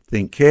that,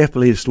 think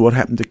carefully as to what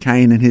happened to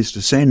Cain and his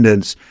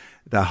descendants.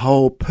 The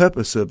whole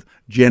purpose of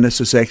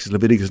Genesis, Exodus,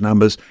 Leviticus,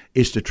 Numbers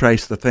is to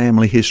trace the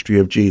family history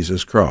of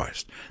Jesus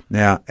Christ.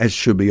 Now, as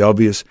should be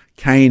obvious,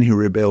 Cain, who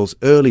rebels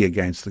early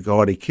against the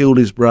God, he killed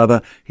his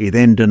brother, he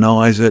then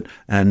denies it,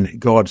 and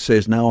God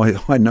says, no,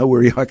 I know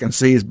where I can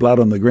see his blood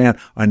on the ground,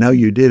 I know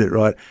you did it,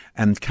 right?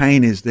 And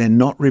Cain is then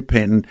not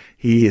repentant,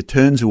 he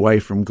turns away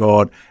from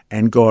God,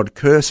 and God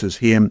curses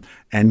him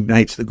and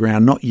makes the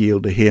ground not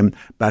yield to him,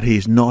 but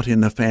he's not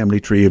in the family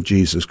tree of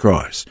Jesus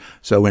Christ.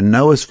 So when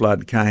Noah's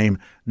flood came,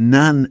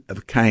 none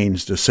of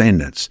Cain's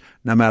descendants,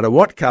 no matter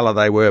what colour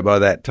they were by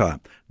that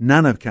time,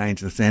 none of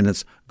Cain's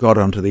descendants got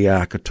onto the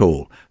ark at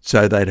all.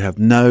 So they'd have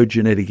no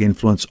genetic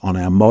influence on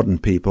our modern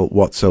people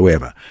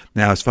whatsoever.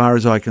 Now, as far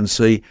as I can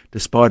see,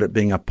 despite it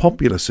being a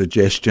popular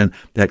suggestion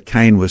that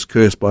Cain was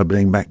cursed by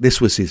being back,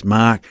 this was his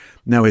mark.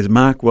 Now, his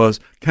mark was,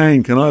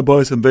 Cain, can I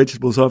buy some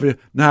vegetables off you?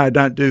 No,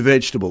 don't do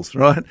vegetables,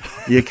 right?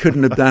 You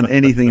couldn't have done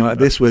anything like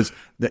this. Was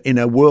in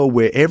a world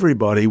where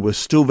everybody was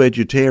still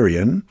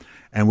vegetarian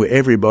and where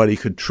everybody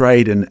could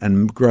trade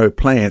and grow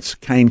plants.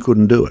 Cain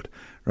couldn't do it,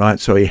 right?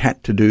 So he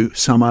had to do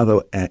some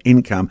other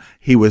income.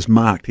 He was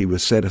marked. He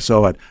was set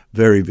aside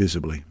very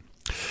visibly.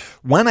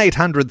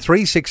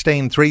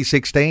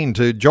 1-800-316-316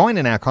 to join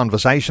in our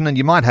conversation, and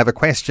you might have a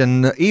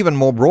question even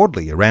more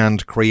broadly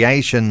around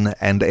creation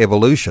and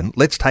evolution.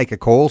 Let's take a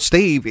call.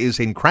 Steve is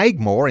in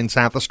Craigmore in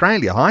South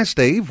Australia. Hi,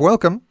 Steve.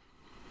 Welcome.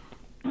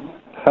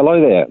 Hello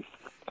there.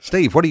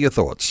 Steve, what are your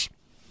thoughts?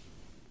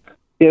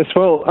 Yes,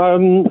 well,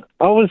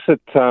 I was at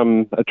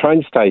a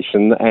train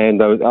station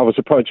and I was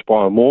approached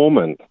by a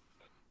Mormon,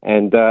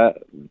 and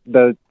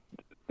the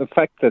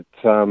fact that,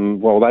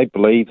 they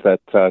believe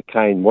that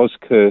Cain was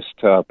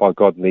cursed by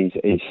God and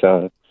his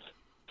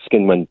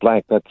skin went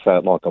black, that's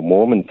like a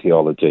Mormon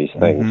theology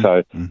thing. Mm-hmm.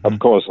 So, of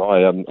course,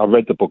 I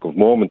read the Book of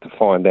Mormon to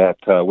find out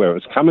where it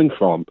was coming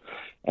from,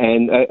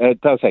 and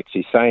it does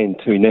actually say in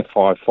 2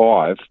 Nephi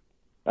 5,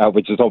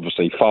 which is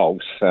obviously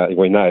false,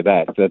 we know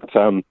that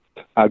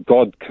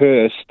God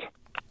cursed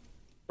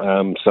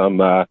some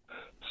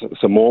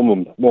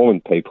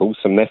Mormon people,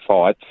 some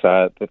Nephites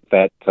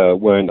that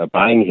weren't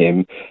obeying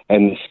him,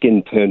 and the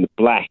skin turned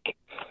black,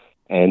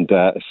 and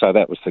so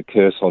that was the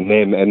curse on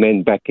them. And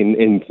then back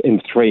in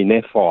 3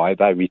 Nephi,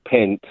 they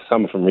repent.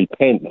 Some of them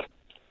repent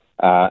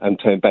and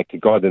turn back to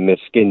God, and their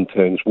skin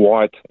turns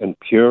white and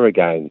pure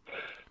again.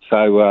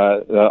 So,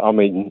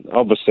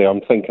 obviously, I'm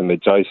thinking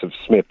that Joseph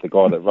Smith, the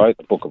guy that wrote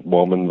the Book of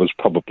Mormon, was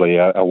probably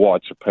a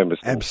white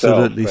supremacist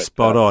Absolutely himself,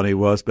 spot on he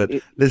was. But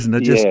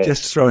listen,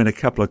 just throw in a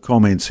couple of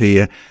comments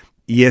here.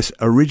 Yes,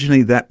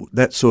 originally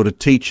that sort of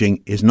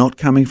teaching is not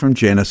coming from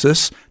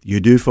Genesis. You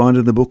do find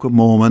it in the Book of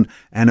Mormon,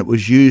 and it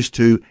was used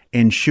to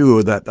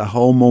ensure that the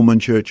whole Mormon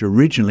church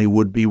originally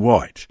would be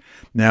white.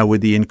 Now,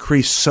 with the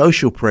increased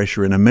social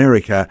pressure in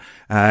America,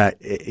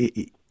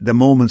 the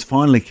Mormons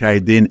finally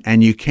caved in,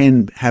 and you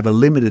can have a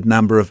limited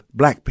number of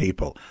black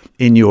people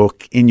in your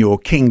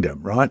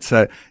kingdom, right?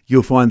 So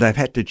you'll find they've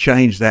had to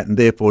change that and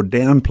therefore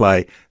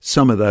downplay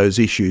some of those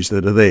issues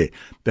that are there.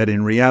 But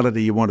in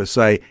reality, you want to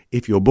say,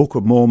 if your Book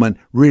of Mormon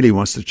really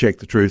wants to check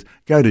the truth,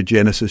 go to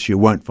Genesis. You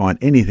won't find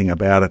anything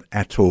about it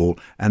at all.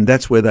 And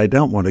that's where they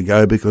don't want to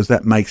go, because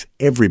that makes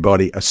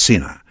everybody a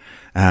sinner.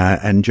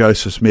 And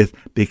Joseph Smith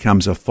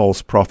becomes a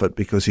false prophet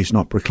because he's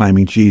not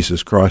proclaiming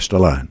Jesus Christ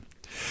alone.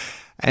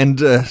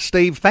 And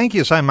Steve, thank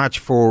you so much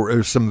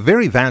for some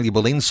very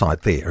valuable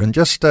insight there. And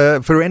just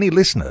for any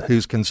listener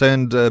who's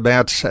concerned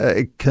about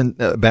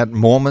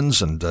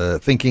Mormons and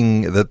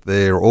thinking that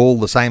they're all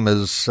the same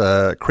as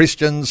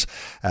Christians,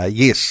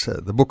 yes,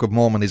 the Book of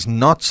Mormon is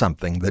not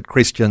something that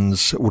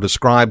Christians would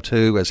ascribe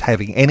to as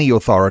having any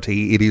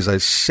authority. It is a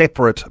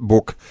separate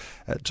book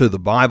to the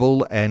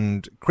Bible,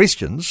 and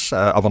Christians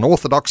of an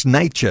orthodox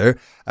nature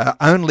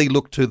only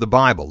look to the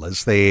Bible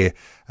as their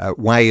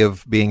way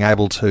of being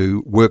able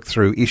to work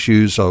through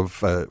issues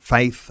of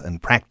faith and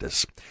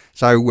practice.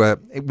 So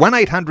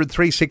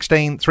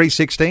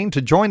 1-800-316-316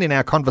 to join in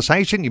our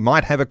conversation. You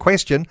might have a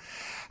question.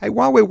 Hey,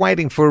 while we're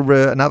waiting for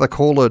another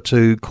caller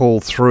to call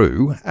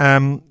through,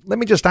 let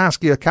me just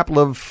ask you a couple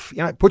of,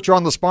 put you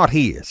on the spot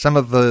here. Some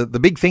of the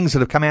big things that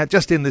have come out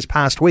just in this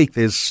past week.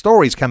 There's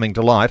stories coming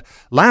to light.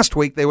 Last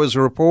week there was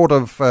a report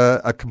of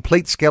a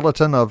complete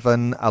skeleton of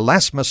an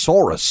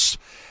Elasmosaurus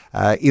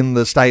in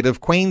the state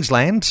of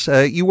Queensland.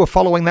 You were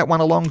following that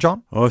one along,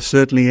 John? I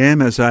certainly am,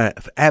 as an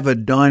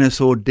avid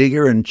dinosaur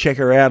digger and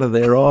checker out of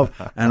thereof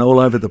and all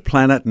over the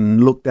planet,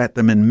 and looked at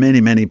them in many,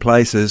 many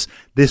places.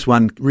 This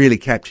one really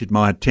captured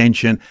my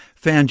attention.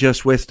 Found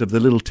just west of the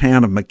little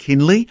town of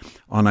McKinley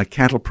on a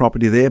cattle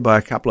property there by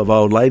a couple of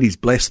old ladies,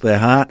 bless their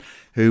heart,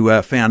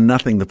 who found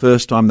nothing the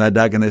first time they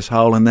dug in this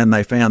hole, and then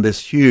they found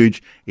this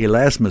huge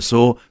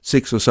elasmosaur,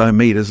 6 or so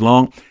metres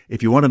long.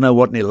 If you want to know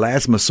what an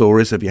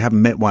elasmosaur is, if you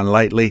haven't met one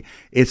lately,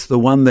 it's the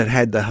one that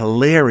had the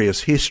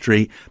hilarious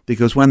history,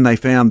 because when they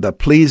found the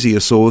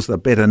plesiosaurs, the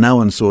better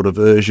known sort of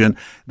version,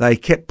 they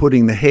kept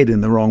putting the head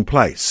in the wrong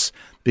place,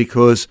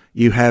 because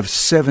you have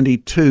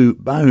 72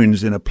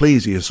 bones in a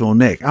plesiosaur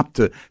neck, up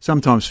to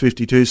sometimes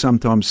 52,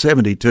 sometimes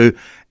 72,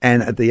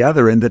 and at the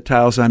other end the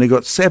tail's only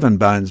got 7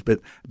 bones.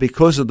 But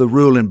because of the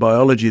rule in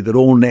biology that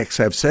all necks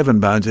have 7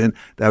 bones in,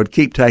 they would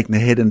keep taking the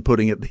head and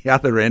putting it at the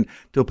other end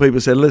till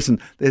people said, listen,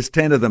 there's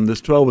 10 of them,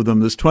 there's 12 of them,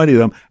 there's 20 of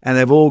them, and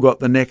they've all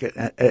got the neck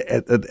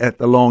at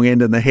the long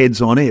end and the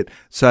head's on it.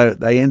 So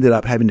they ended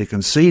up having to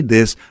concede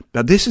this,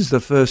 but this is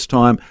the first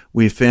time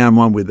we've found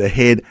one with the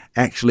head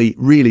actually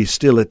really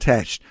still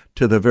attached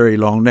to the very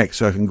long neck.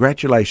 So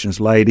congratulations,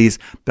 ladies.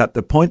 But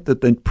the point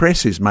that the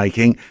press is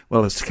making,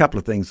 well, it's a couple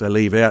of things they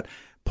leave out.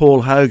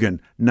 Paul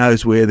Hogan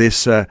knows where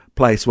this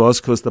place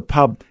was, because the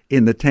pub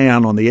in the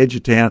town, on the edge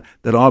of town,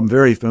 that I'm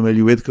very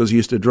familiar with because I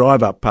used to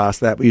drive up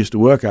past that, we used to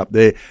work up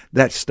there,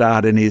 that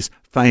starred in his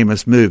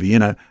famous movie,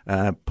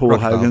 Paul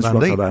Hogan's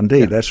Crocodile Dundee.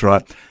 Yeah. That's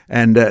right.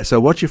 And so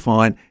what you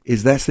find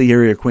is that's the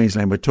area of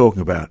Queensland we're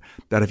talking about.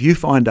 That if you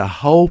find a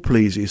whole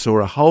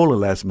plesiosaur, a whole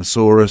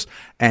Elasmosaurus,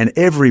 and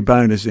every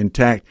bone is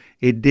intact,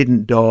 it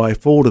didn't die,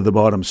 fall to the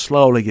bottom,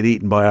 slowly get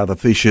eaten by other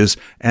fishes,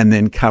 and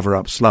then cover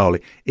up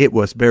slowly. It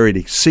was buried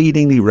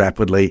exceedingly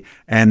rapidly,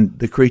 and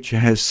the creature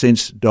has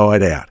since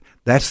died out.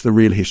 That's the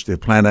real history of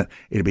the planet.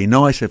 It'd be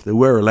nice if there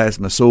were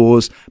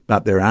elasmosaurs,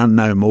 but there are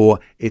no more.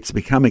 It's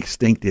become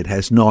extinct. It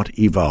has not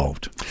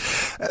evolved.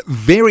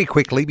 Very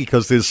quickly,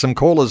 because there's some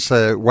callers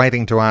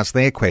waiting to ask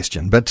their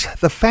question, but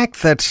the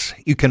fact that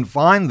you can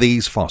find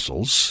these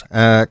fossils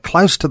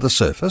close to the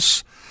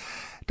surface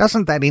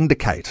Doesn't that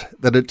indicate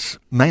that it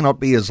may not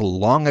be as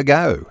long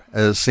ago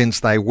as since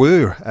they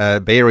were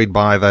buried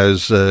by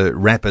those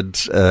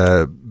rapid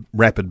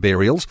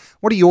burials?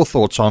 What are your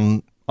thoughts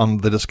on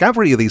the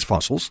discovery of these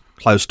fossils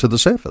close to the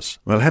surface?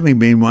 Well, having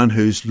been one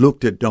who's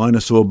looked at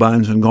dinosaur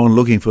bones and gone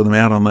looking for them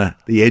out on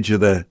the edge of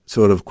the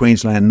sort of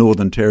Queensland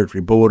Northern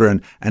Territory border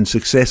and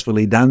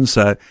successfully done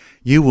so,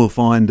 you will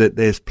find that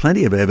there's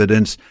plenty of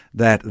evidence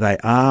that they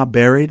are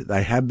buried.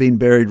 They have been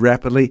buried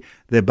rapidly.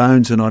 Their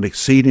bones are not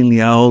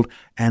exceedingly old.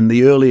 And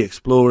the early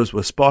explorers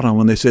were spot on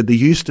when they said there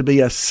used to be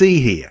a sea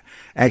here.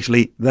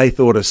 Actually, they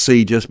thought a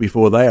sea just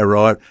before they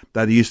arrived,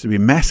 but there used to be a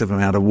massive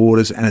amount of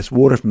waters, and it's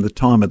water from the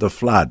time of the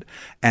flood.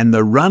 And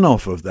the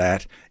runoff of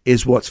that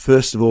is what's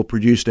first of all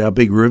produced our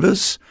big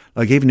rivers.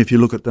 Like even if you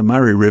look at the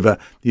Murray River,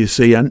 you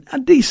see a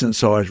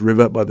decent-sized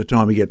river by the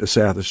time you get to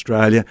South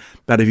Australia.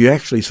 But if you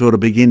actually sort of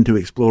begin to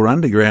explore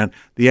underground,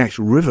 the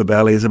actual river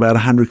valley is about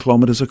 100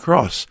 kilometres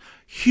across.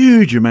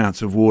 Huge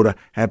amounts of water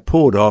have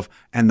poured off,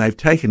 and they've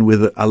taken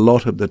with it a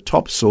lot of the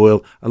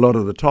topsoil, a lot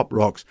of the top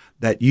rocks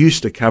that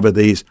used to cover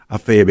these a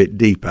fair bit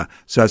deeper.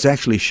 So it's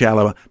actually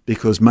shallower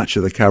because much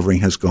of the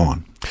covering has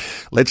gone.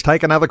 Let's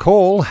take another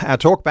call. Our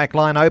talkback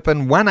line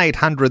open,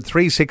 1800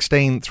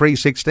 316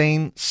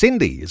 316.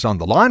 Cindy is on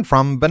the line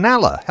from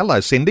Benalla.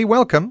 Hello, Cindy.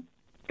 Welcome.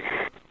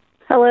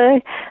 Hello.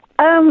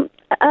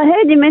 I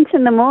heard you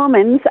mention the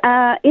Mormons.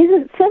 Is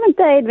it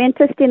Seventh-day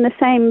Adventist in the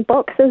same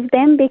box as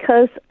them?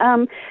 Because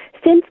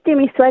since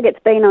Jimmy Swaggart's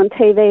been on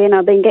TV and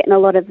I've been getting a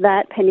lot of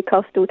that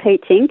Pentecostal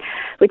teaching,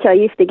 which I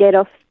used to get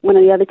off one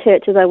of the other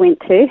churches I went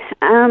to,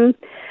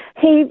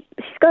 she's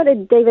got a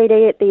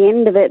DVD at the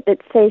end of it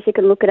that says you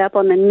can look it up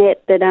on the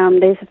net that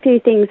there's a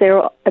few things they're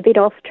a bit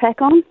off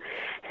track on.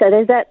 So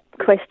there's that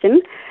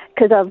question,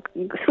 because I've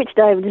switched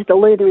over to the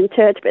Lutheran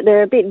church, but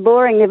they're a bit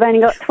boring. They've only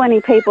got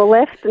 20 people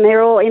left and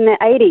they're all in their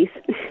 80s.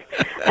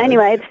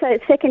 Anyway, so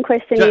second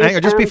question is... Hang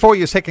on, just before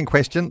your second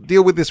question,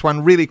 deal with this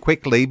one really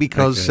quickly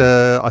because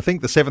I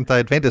think the Seventh-day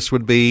Adventists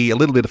would be a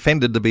little bit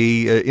offended to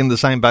be in the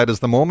same boat as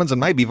the Mormons and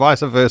maybe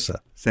vice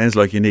versa. Sounds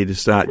like you need to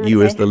start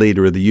you as the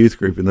leader of the youth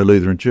group in the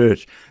Lutheran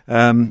Church.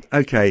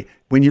 Okay,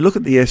 when you look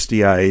at the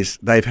SDAs,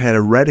 they've had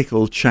a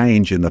radical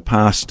change in the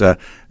past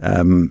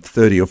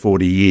 30 or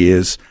 40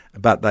 years,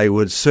 but they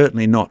would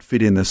certainly not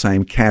fit in the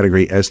same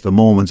category as the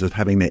Mormons of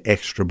having their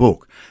extra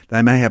book.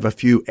 They may have a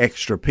few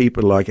extra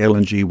people like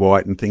Ellen G.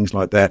 White and things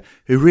like that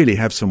who really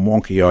have some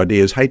wonky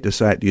ideas. Hate to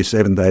say it to you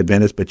Seventh-day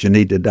Adventists, but you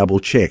need to double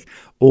check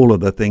all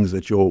of the things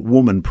that your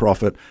woman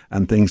prophet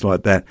and things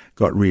like that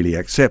got really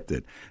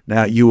accepted.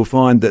 Now, you will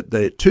find that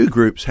the two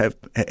groups have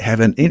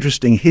an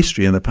interesting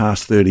history in the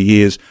past 30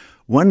 years.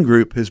 One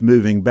group is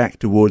moving back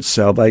towards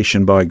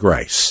salvation by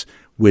grace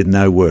with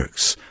no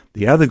works.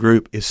 The other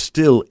group is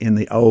still in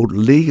the old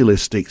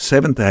legalistic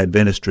Seventh-day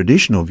Adventist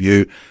traditional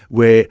view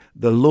where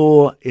the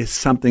law is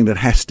something that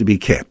has to be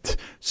kept.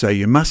 So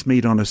you must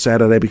meet on a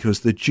Saturday because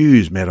the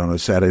Jews met on a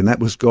Saturday, and that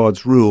was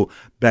God's rule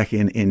back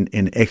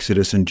in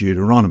Exodus and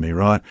Deuteronomy,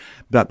 right?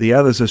 But the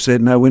others have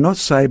said, no, we're not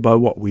saved by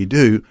what we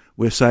do,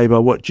 we're saved by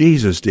what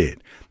Jesus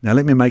did. Now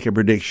let me make a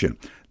prediction.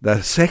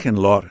 The second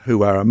lot,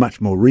 who are a much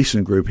more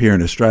recent group here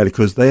in Australia,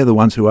 because they're the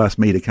ones who asked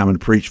me to come and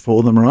preach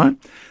for them, right?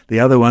 The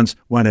other ones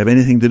won't have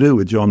anything to do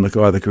with John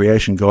Mackay, the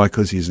creation guy,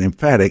 because he's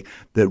emphatic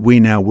that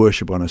we now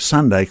worship on a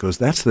Sunday because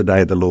that's the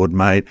day the Lord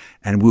made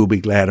and we'll be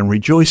glad and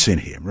rejoice in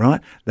him, right?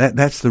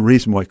 That's the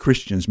reason why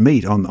Christians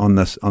meet on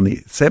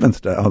the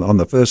seventh day, on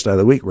the first day of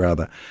the week,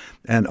 rather.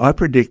 And I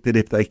predict that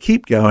if they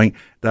keep going,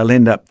 they'll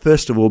end up,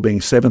 first of all,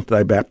 being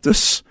Seventh-day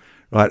Baptists,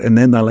 right, and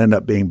then they'll end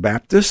up being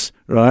Baptists,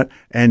 right?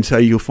 And so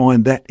you'll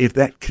find that if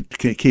that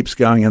keeps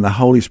going and the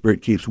Holy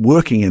Spirit keeps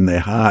working in their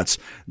hearts,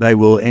 they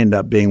will end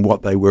up being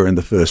what they were in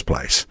the first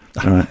place.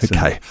 Right,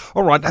 okay.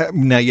 All right.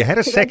 Now, you had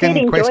a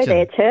second question. I did enjoy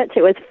their church.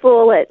 It was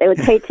full. Their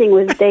teaching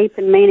was deep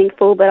and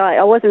meaningful, but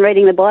I wasn't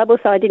reading the Bible,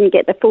 so I didn't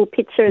get the full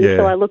picture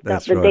until I looked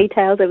up the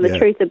details of the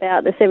truth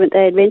about the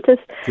Seventh-day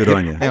Adventists. Good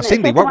on you. Now,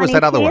 Cindy, what was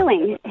that other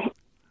one?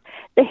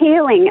 The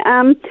healing.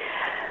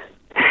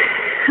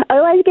 I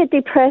always get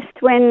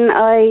depressed when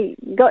I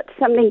got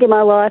something in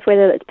my life,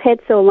 whether it's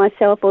pets or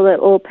myself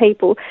or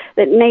people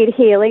that need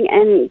healing,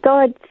 and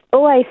God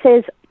always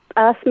says,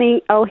 ask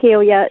me, I'll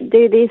heal you,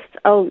 do this,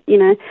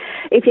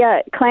 if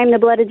you claim the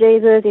blood of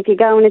Jesus, if you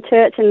go into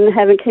church and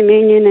having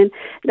communion and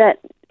that,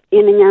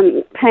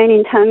 praying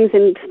in tongues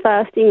and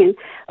fasting and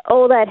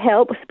all that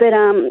helps, but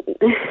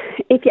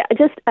if you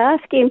just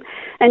ask him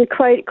and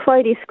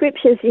quote his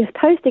scriptures, you're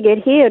supposed to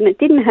get healed, and it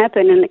didn't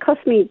happen, and it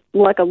cost me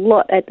like a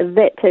lot at the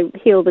vet to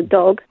heal the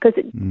dog because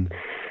it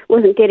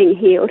wasn't getting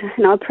healed,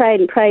 and I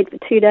prayed for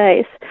 2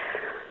 days.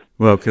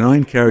 Well, can I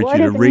encourage you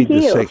to read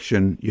the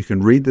section? You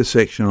can read the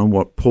section on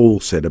what Paul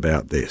said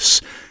about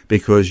this,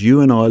 because you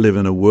and I live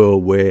in a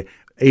world where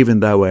even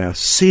though our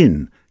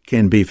sin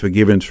can be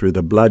forgiven through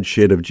the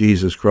bloodshed of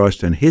Jesus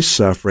Christ and his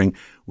suffering,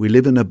 we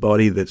live in a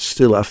body that's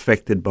still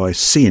affected by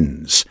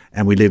sins,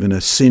 and we live in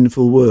a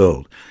sinful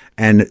world.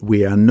 And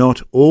we are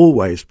not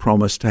always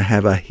promised to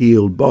have a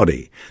healed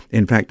body.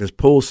 In fact, as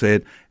Paul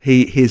said,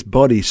 his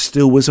body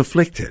still was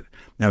afflicted.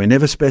 Now, he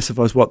never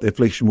specifies what the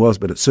affliction was,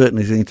 but it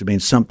certainly seems to be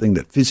something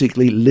that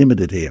physically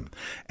limited him.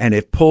 And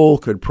if Paul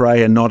could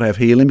pray and not have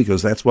healing,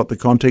 because that's what the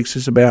context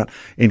is about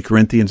in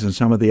Corinthians and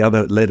some of the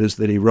other letters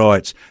that he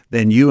writes,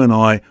 then you and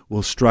I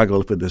will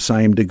struggle to the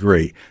same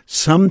degree.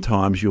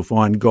 Sometimes you'll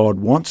find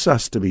God wants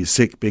us to be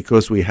sick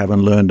because we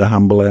haven't learned to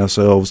humble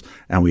ourselves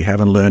and we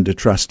haven't learned to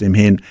trust him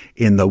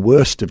in the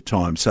worst of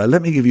times. So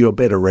let me give you a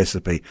better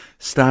recipe.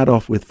 Start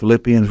off with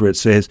Philippians, where it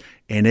says,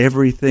 in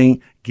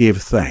everything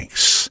give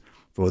thanks,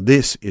 for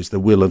this is the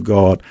will of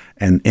God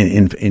and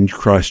in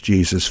Christ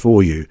Jesus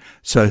for you.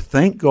 So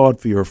thank God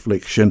for your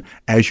affliction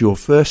as your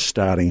first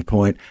starting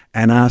point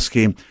and ask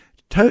him,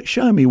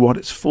 show me what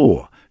it's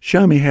for.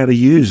 Show me how to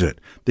use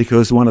it.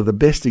 Because one of the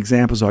best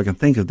examples I can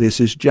think of this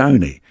is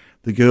Joni,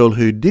 the girl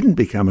who didn't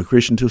become a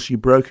Christian until she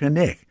broke her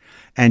neck.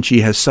 And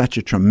she has such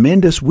a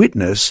tremendous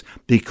witness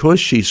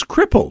because she's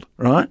crippled,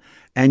 right?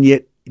 And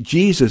yet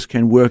Jesus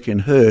can work in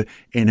her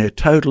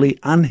totally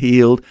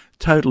unhealed,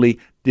 totally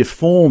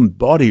deformed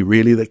body,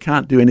 really, that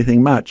can't do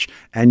anything much.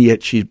 And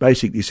yet she's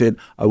basically said,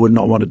 I would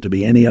not want it to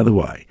be any other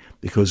way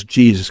because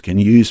Jesus can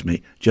use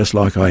me just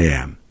like I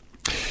am.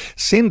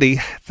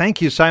 Cindy,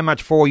 thank you so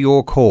much for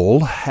your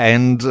call,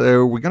 and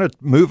we're going to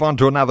move on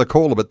to another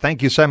caller, but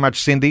thank you so much,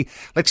 Cindy.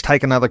 Let's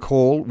take another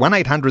call.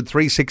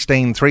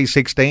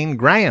 1-800-316-316.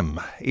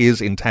 Graham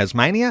is in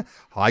Tasmania.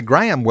 Hi,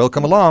 Graham.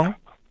 Welcome along.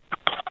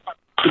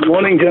 Good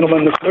morning,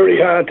 gentlemen. It's very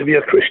hard to be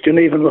a Christian,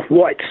 even with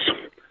whites.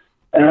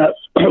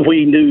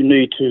 We do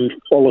need to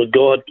follow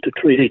God to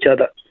treat each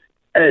other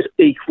as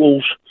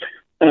equals.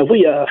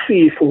 We are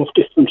fearful of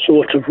different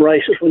sorts of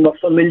races we're not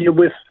familiar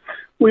with.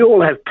 We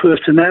all have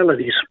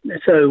personalities,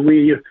 so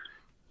we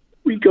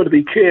got to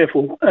be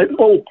careful.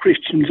 All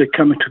Christians are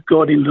coming to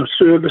God in the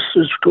services.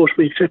 Of course,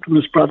 we accept them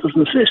as brothers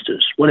and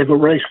sisters, whatever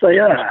race they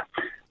are.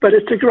 But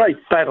it's a great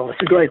battle.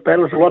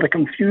 There's a lot of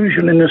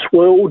confusion in this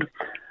world.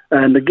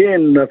 And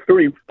again,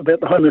 about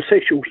the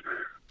homosexuals.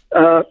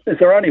 Is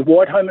there only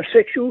white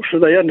homosexuals? Are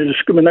they only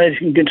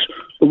discriminating against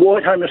the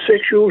white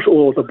homosexuals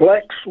or the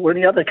blacks or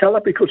any other colour?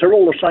 Because they're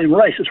all the same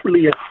race. It's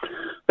really a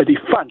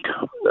defunct,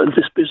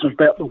 this business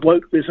about the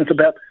woke business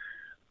about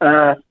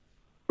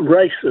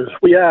races.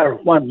 We are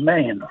one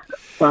man,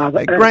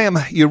 Father. Graham,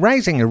 you're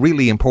raising a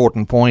really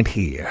important point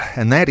here,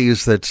 and that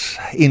is that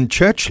in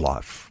church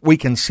life, we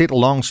can sit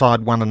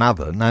alongside one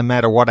another no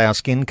matter what our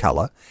skin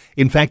colour.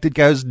 In fact, it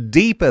goes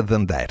deeper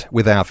than that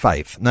with our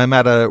faith, no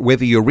matter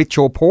whether you're rich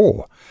or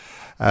poor.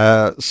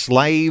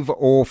 Slave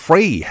or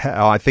free,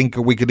 I think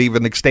we could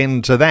even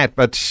extend to that.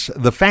 But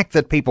the fact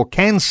that people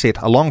can sit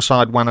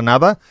alongside one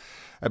another,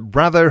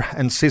 brother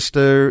and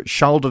sister,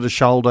 shoulder to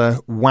shoulder,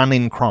 one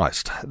in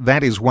Christ,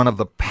 that is one of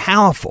the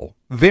powerful,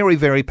 very,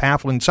 very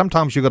powerful, and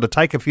sometimes you've got to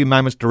take a few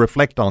moments to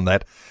reflect on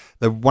that,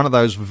 one of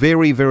those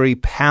very, very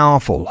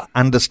powerful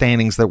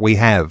understandings that we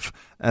have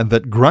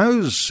that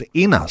grows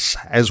in us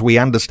as we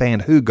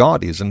understand who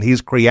God is and his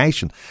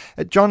creation.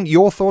 John,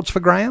 your thoughts for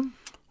Graham?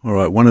 All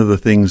right, one of the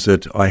things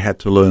that I had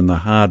to learn the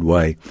hard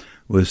way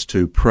was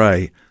to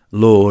pray,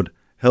 Lord,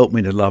 help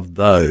me to love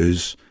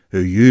those who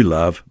you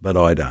love, but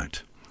I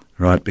don't,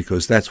 right?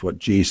 Because that's what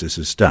Jesus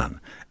has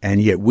done.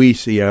 And yet we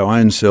see our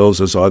own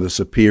selves as either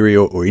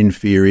superior or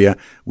inferior.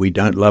 We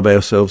don't love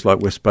ourselves like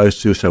we're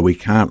supposed to, so we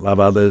can't love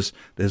others.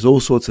 There's all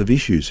sorts of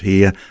issues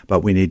here,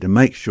 but we need to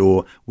make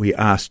sure we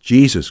ask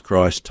Jesus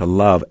Christ to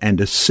love and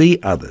to see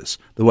others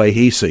the way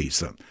he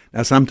sees them.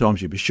 Now,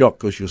 sometimes you'll be shocked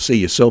because you'll see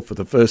yourself for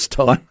the first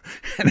time,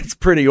 and it's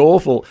pretty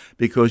awful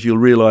because you'll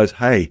realise,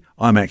 hey,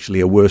 I'm actually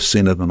a worse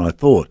sinner than I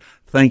thought.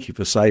 Thank you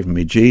for saving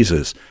me,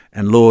 Jesus.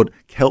 And Lord,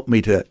 help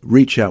me to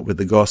reach out with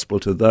the gospel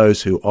to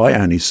those who I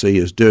only see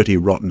as dirty,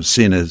 rotten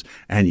sinners,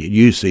 and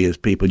you see as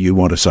people you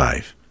want to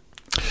save.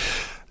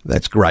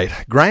 That's great.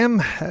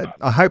 Graham,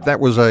 I hope that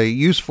was a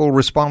useful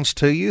response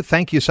to you.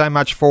 Thank you so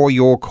much for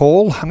your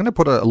call. I'm going to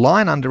put a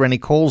line under any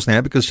calls now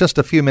because just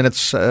a few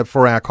minutes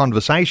for our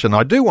conversation.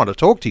 I do want to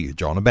talk to you,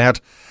 John, about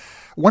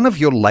one of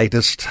your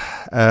latest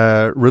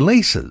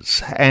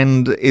releases,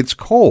 and it's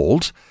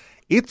called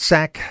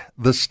Itzhak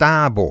the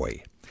Star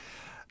Boy.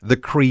 The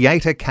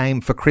Creator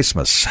Came for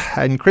Christmas,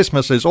 and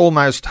Christmas is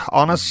almost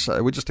on us.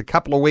 We're just a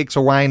couple of weeks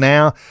away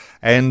now,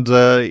 and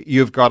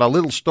you've got a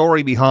little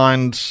story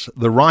behind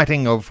the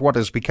writing of what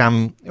has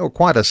become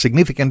quite a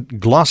significant,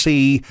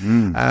 glossy,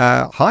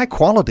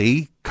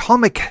 high-quality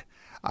comic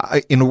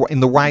in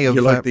the way of...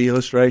 You like the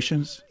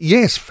illustrations?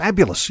 Yes,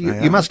 fabulous.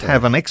 You must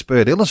have an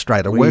expert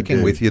illustrator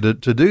working with you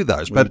to do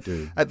those. But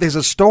there's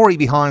a story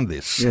behind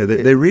this. Yeah,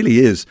 there really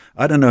is.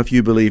 I don't know if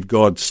you believe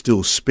God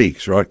still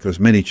speaks, right? Because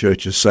many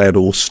churches say it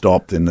all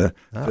stopped in the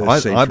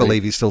first century. I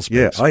believe he still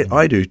speaks. Yeah,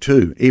 I do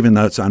too, even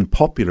though it's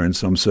unpopular in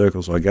some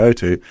circles I go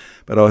to.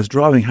 But I was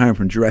driving home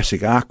from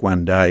Jurassic Ark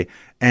one day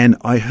and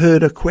I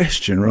heard a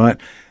question,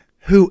 right?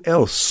 who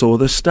else saw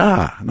the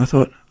star? And I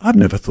thought, I've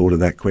never thought of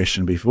that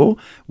question before.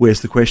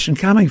 Where's the question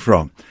coming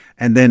from?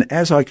 And then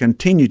as I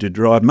continued to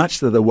drive, much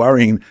to the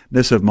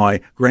worryingness of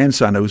my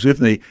grandson who was with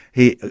me,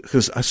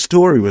 because a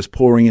story was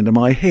pouring into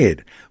my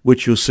head,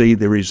 which you'll see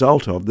the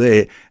result of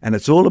there. And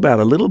it's all about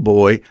a little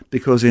boy,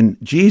 because in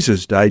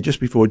Jesus' day, just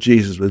before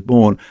Jesus was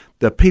born,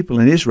 the people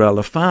in Israel,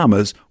 the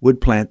farmers, would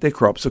plant their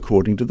crops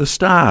according to the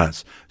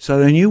stars. So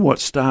they knew what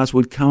stars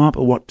would come up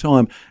at what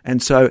time.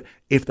 And so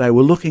if they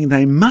were looking,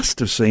 they must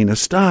have seen a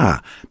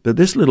star. But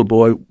this little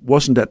boy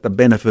wasn't at the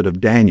benefit of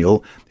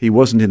Daniel. He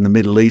wasn't in the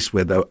Middle East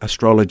where the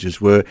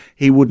astrologers were.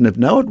 He wouldn't have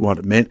known what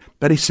it meant,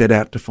 but he set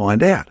out to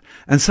find out.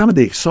 And some of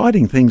the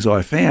exciting things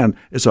I found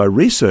as I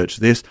researched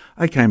this,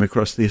 I came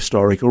across the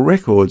historical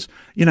records.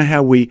 You know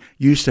how we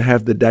used to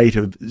have the date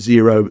of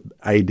 0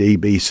 AD,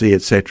 BC,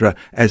 etc.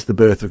 as the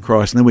birth of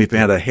Christ, and then we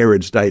found that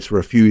Herod's dates were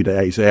a few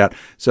days out.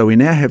 So we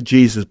now have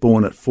Jesus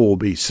born at 4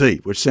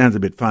 BC, which sounds a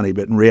bit funny,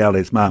 but in reality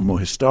it's much more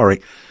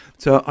historic.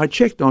 So I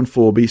checked on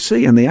 4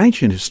 BC, and the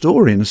ancient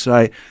historians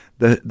say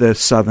the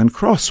Southern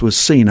Cross was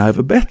seen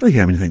over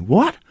Bethlehem. And you think,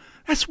 what?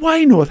 That's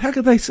way north. How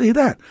could they see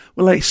that?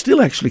 Well, they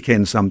still actually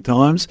can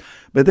sometimes.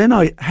 But then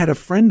I had a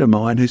friend of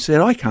mine who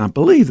said, I can't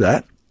believe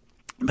that.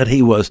 But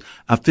he was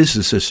a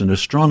physicist and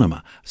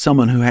astronomer,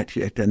 someone who had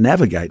to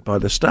navigate by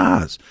the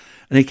stars.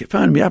 And he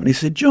phoned me up and he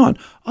said, John,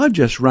 I've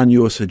just run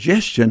your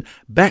suggestion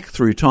back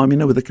through time, you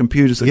know, with the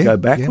computers that go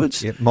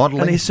backwards. Yeah.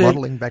 Modelling, and he said,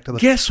 modelling back to the...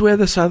 guess where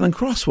the Southern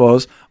Cross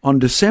was on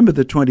December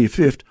the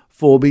 25th,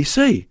 4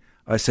 BC?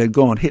 I said,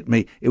 go on, hit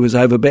me. It was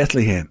over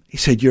Bethlehem. He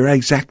said, you're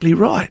exactly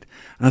right.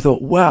 And I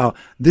thought, wow,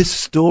 this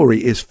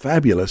story is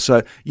fabulous.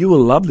 So you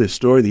will love this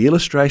story. The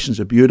illustrations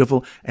are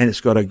beautiful, and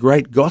it's got a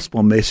great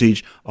gospel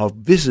message of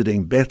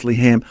visiting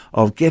Bethlehem,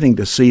 of getting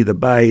to see the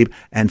babe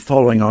and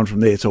following on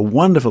from there. It's a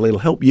wonderful, it'll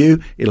help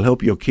you, it'll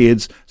help your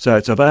kids. So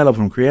it's available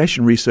from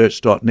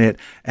creationresearch.net,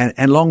 and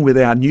along with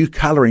our new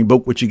colouring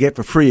book, which you get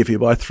for free if you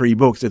buy 3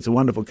 books. It's a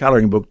wonderful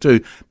colouring book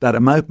too.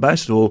 But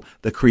most of all,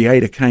 the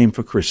Creator came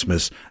for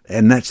Christmas,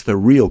 and that's the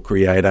real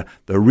Creator.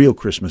 The real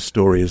Christmas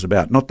story is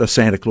about, not the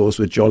Santa Claus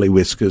with jolly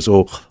whiskers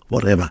or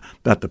whatever,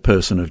 but the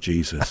person of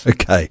Jesus.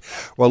 Okay.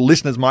 Well,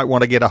 listeners might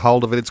want to get a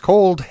hold of it. It's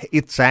called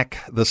Itzhak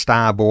the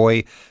Star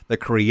Boy. The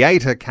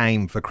Creator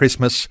came for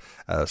Christmas.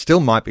 Still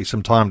might be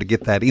some time to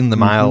get that in the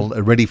mail,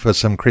 ready for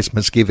some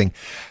Christmas giving.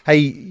 Hey,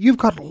 you've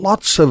got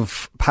lots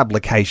of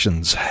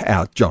publications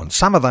out, John.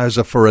 Some of those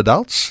are for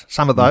adults.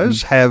 Some of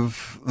those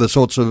have the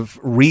sorts of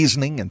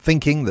reasoning and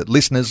thinking that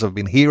listeners have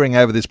been hearing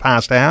over this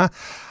past hour.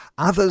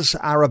 Others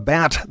are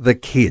about the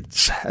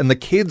kids, and the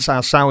kids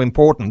are so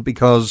important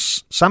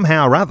because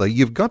somehow or other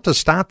you've got to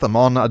start them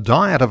on a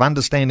diet of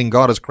understanding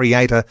God as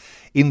Creator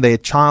in their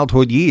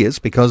childhood years,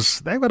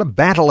 because they've got a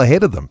battle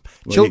ahead of them.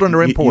 Well, children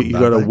are important.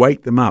 You've got to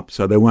wake them up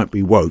so they won't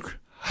be woke.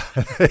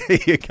 There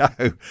you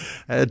go.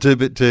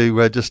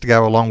 Just to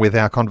go along with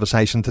our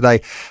conversation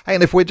today.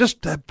 And if we're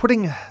just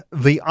putting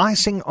the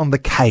icing on the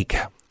cake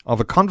of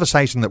a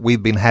conversation that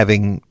we've been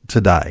having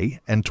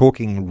today and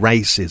talking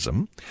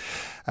racism,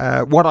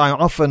 what I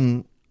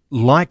often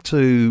like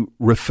to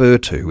refer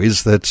to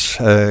is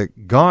that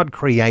God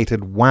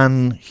created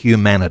one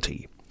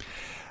humanity,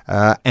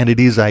 and it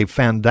is a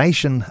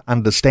foundation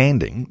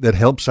understanding that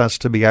helps us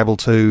to be able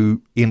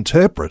to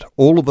interpret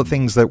all of the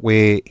things that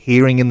we're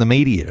hearing in the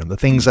media and the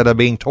things that are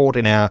being taught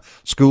in our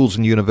schools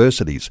and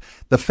universities.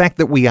 The fact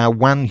that we are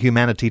one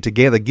humanity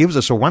together gives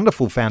us a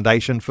wonderful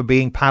foundation for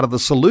being part of the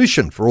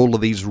solution for all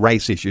of these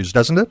race issues,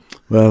 doesn't it?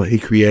 Well, he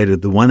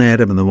created the one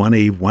Adam and the one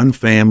Eve, one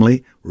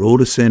family. We're all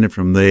descended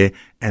from there,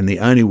 and the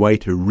only way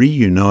to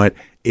reunite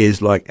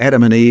is like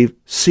Adam and Eve.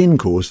 Sin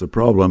caused the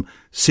problem.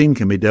 Sin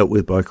can be dealt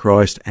with by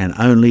Christ, and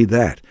only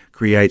that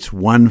creates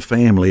one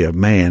family of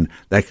man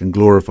that can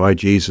glorify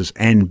Jesus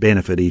and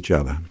benefit each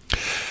other.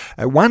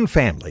 One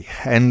family.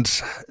 And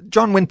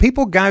John, when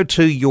people go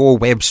to your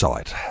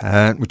website,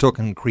 we're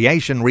talking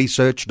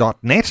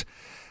creationresearch.net,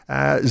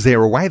 is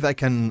there a way they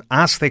can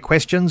ask their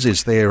questions?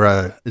 Is there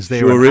an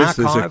archive?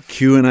 There's a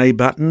Q&A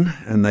button,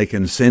 and they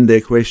can send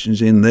their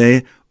questions in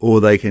there, or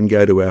they can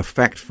go to our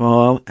fact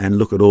file and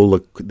look at all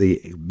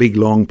the big,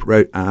 long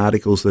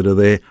articles that are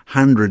there,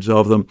 hundreds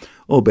of them,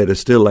 or better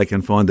still, they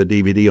can find the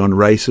DVD on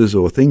races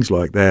or things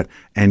like that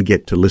and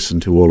get to listen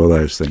to all of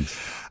those things.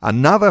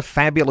 Another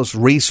fabulous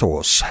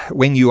resource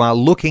when you are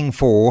looking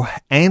for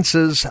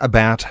answers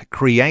about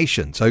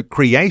creation. So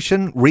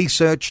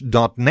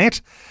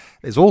creationresearch.net.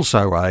 There's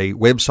also a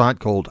website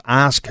called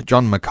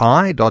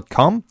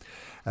askjohnmackay.com.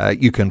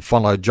 You can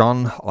follow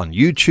John on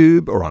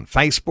YouTube or on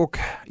Facebook.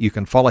 You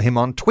can follow him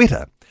on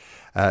Twitter.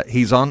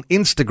 He's on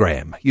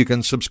Instagram. You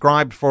can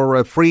subscribe for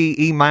a free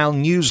email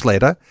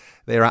newsletter.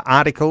 There are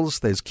articles.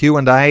 There's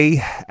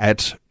Q&A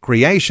at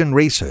Creation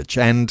Research.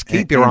 And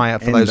keep your eye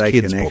out for those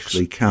kids' books. And they can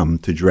actually come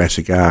to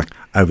Jurassic Ark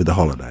over the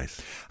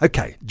holidays.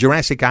 Okay,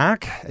 Jurassic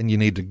Ark, and you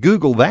need to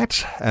Google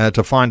that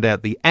to find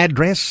out the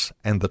address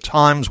and the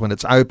times when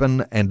it's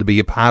open and to be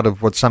a part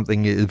of what's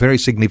something very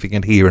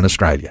significant here in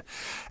Australia.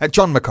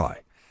 John Mackay,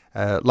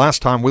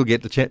 Last time we'll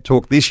get to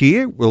talk this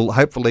year. We'll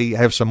hopefully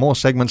have some more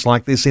segments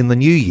like this in the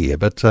new year.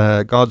 But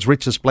God's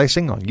richest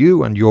blessing on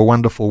you and your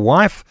wonderful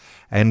wife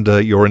and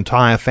your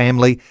entire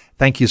family.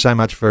 Thank you so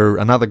much for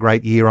another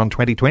great year on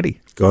 2020.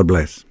 God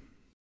bless.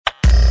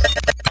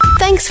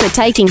 Thanks for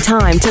taking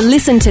time to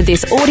listen to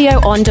this audio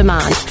on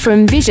demand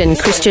from Vision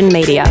Christian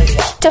Media.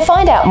 To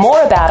find out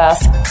more about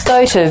us,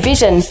 go to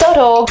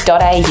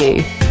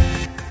vision.org.au.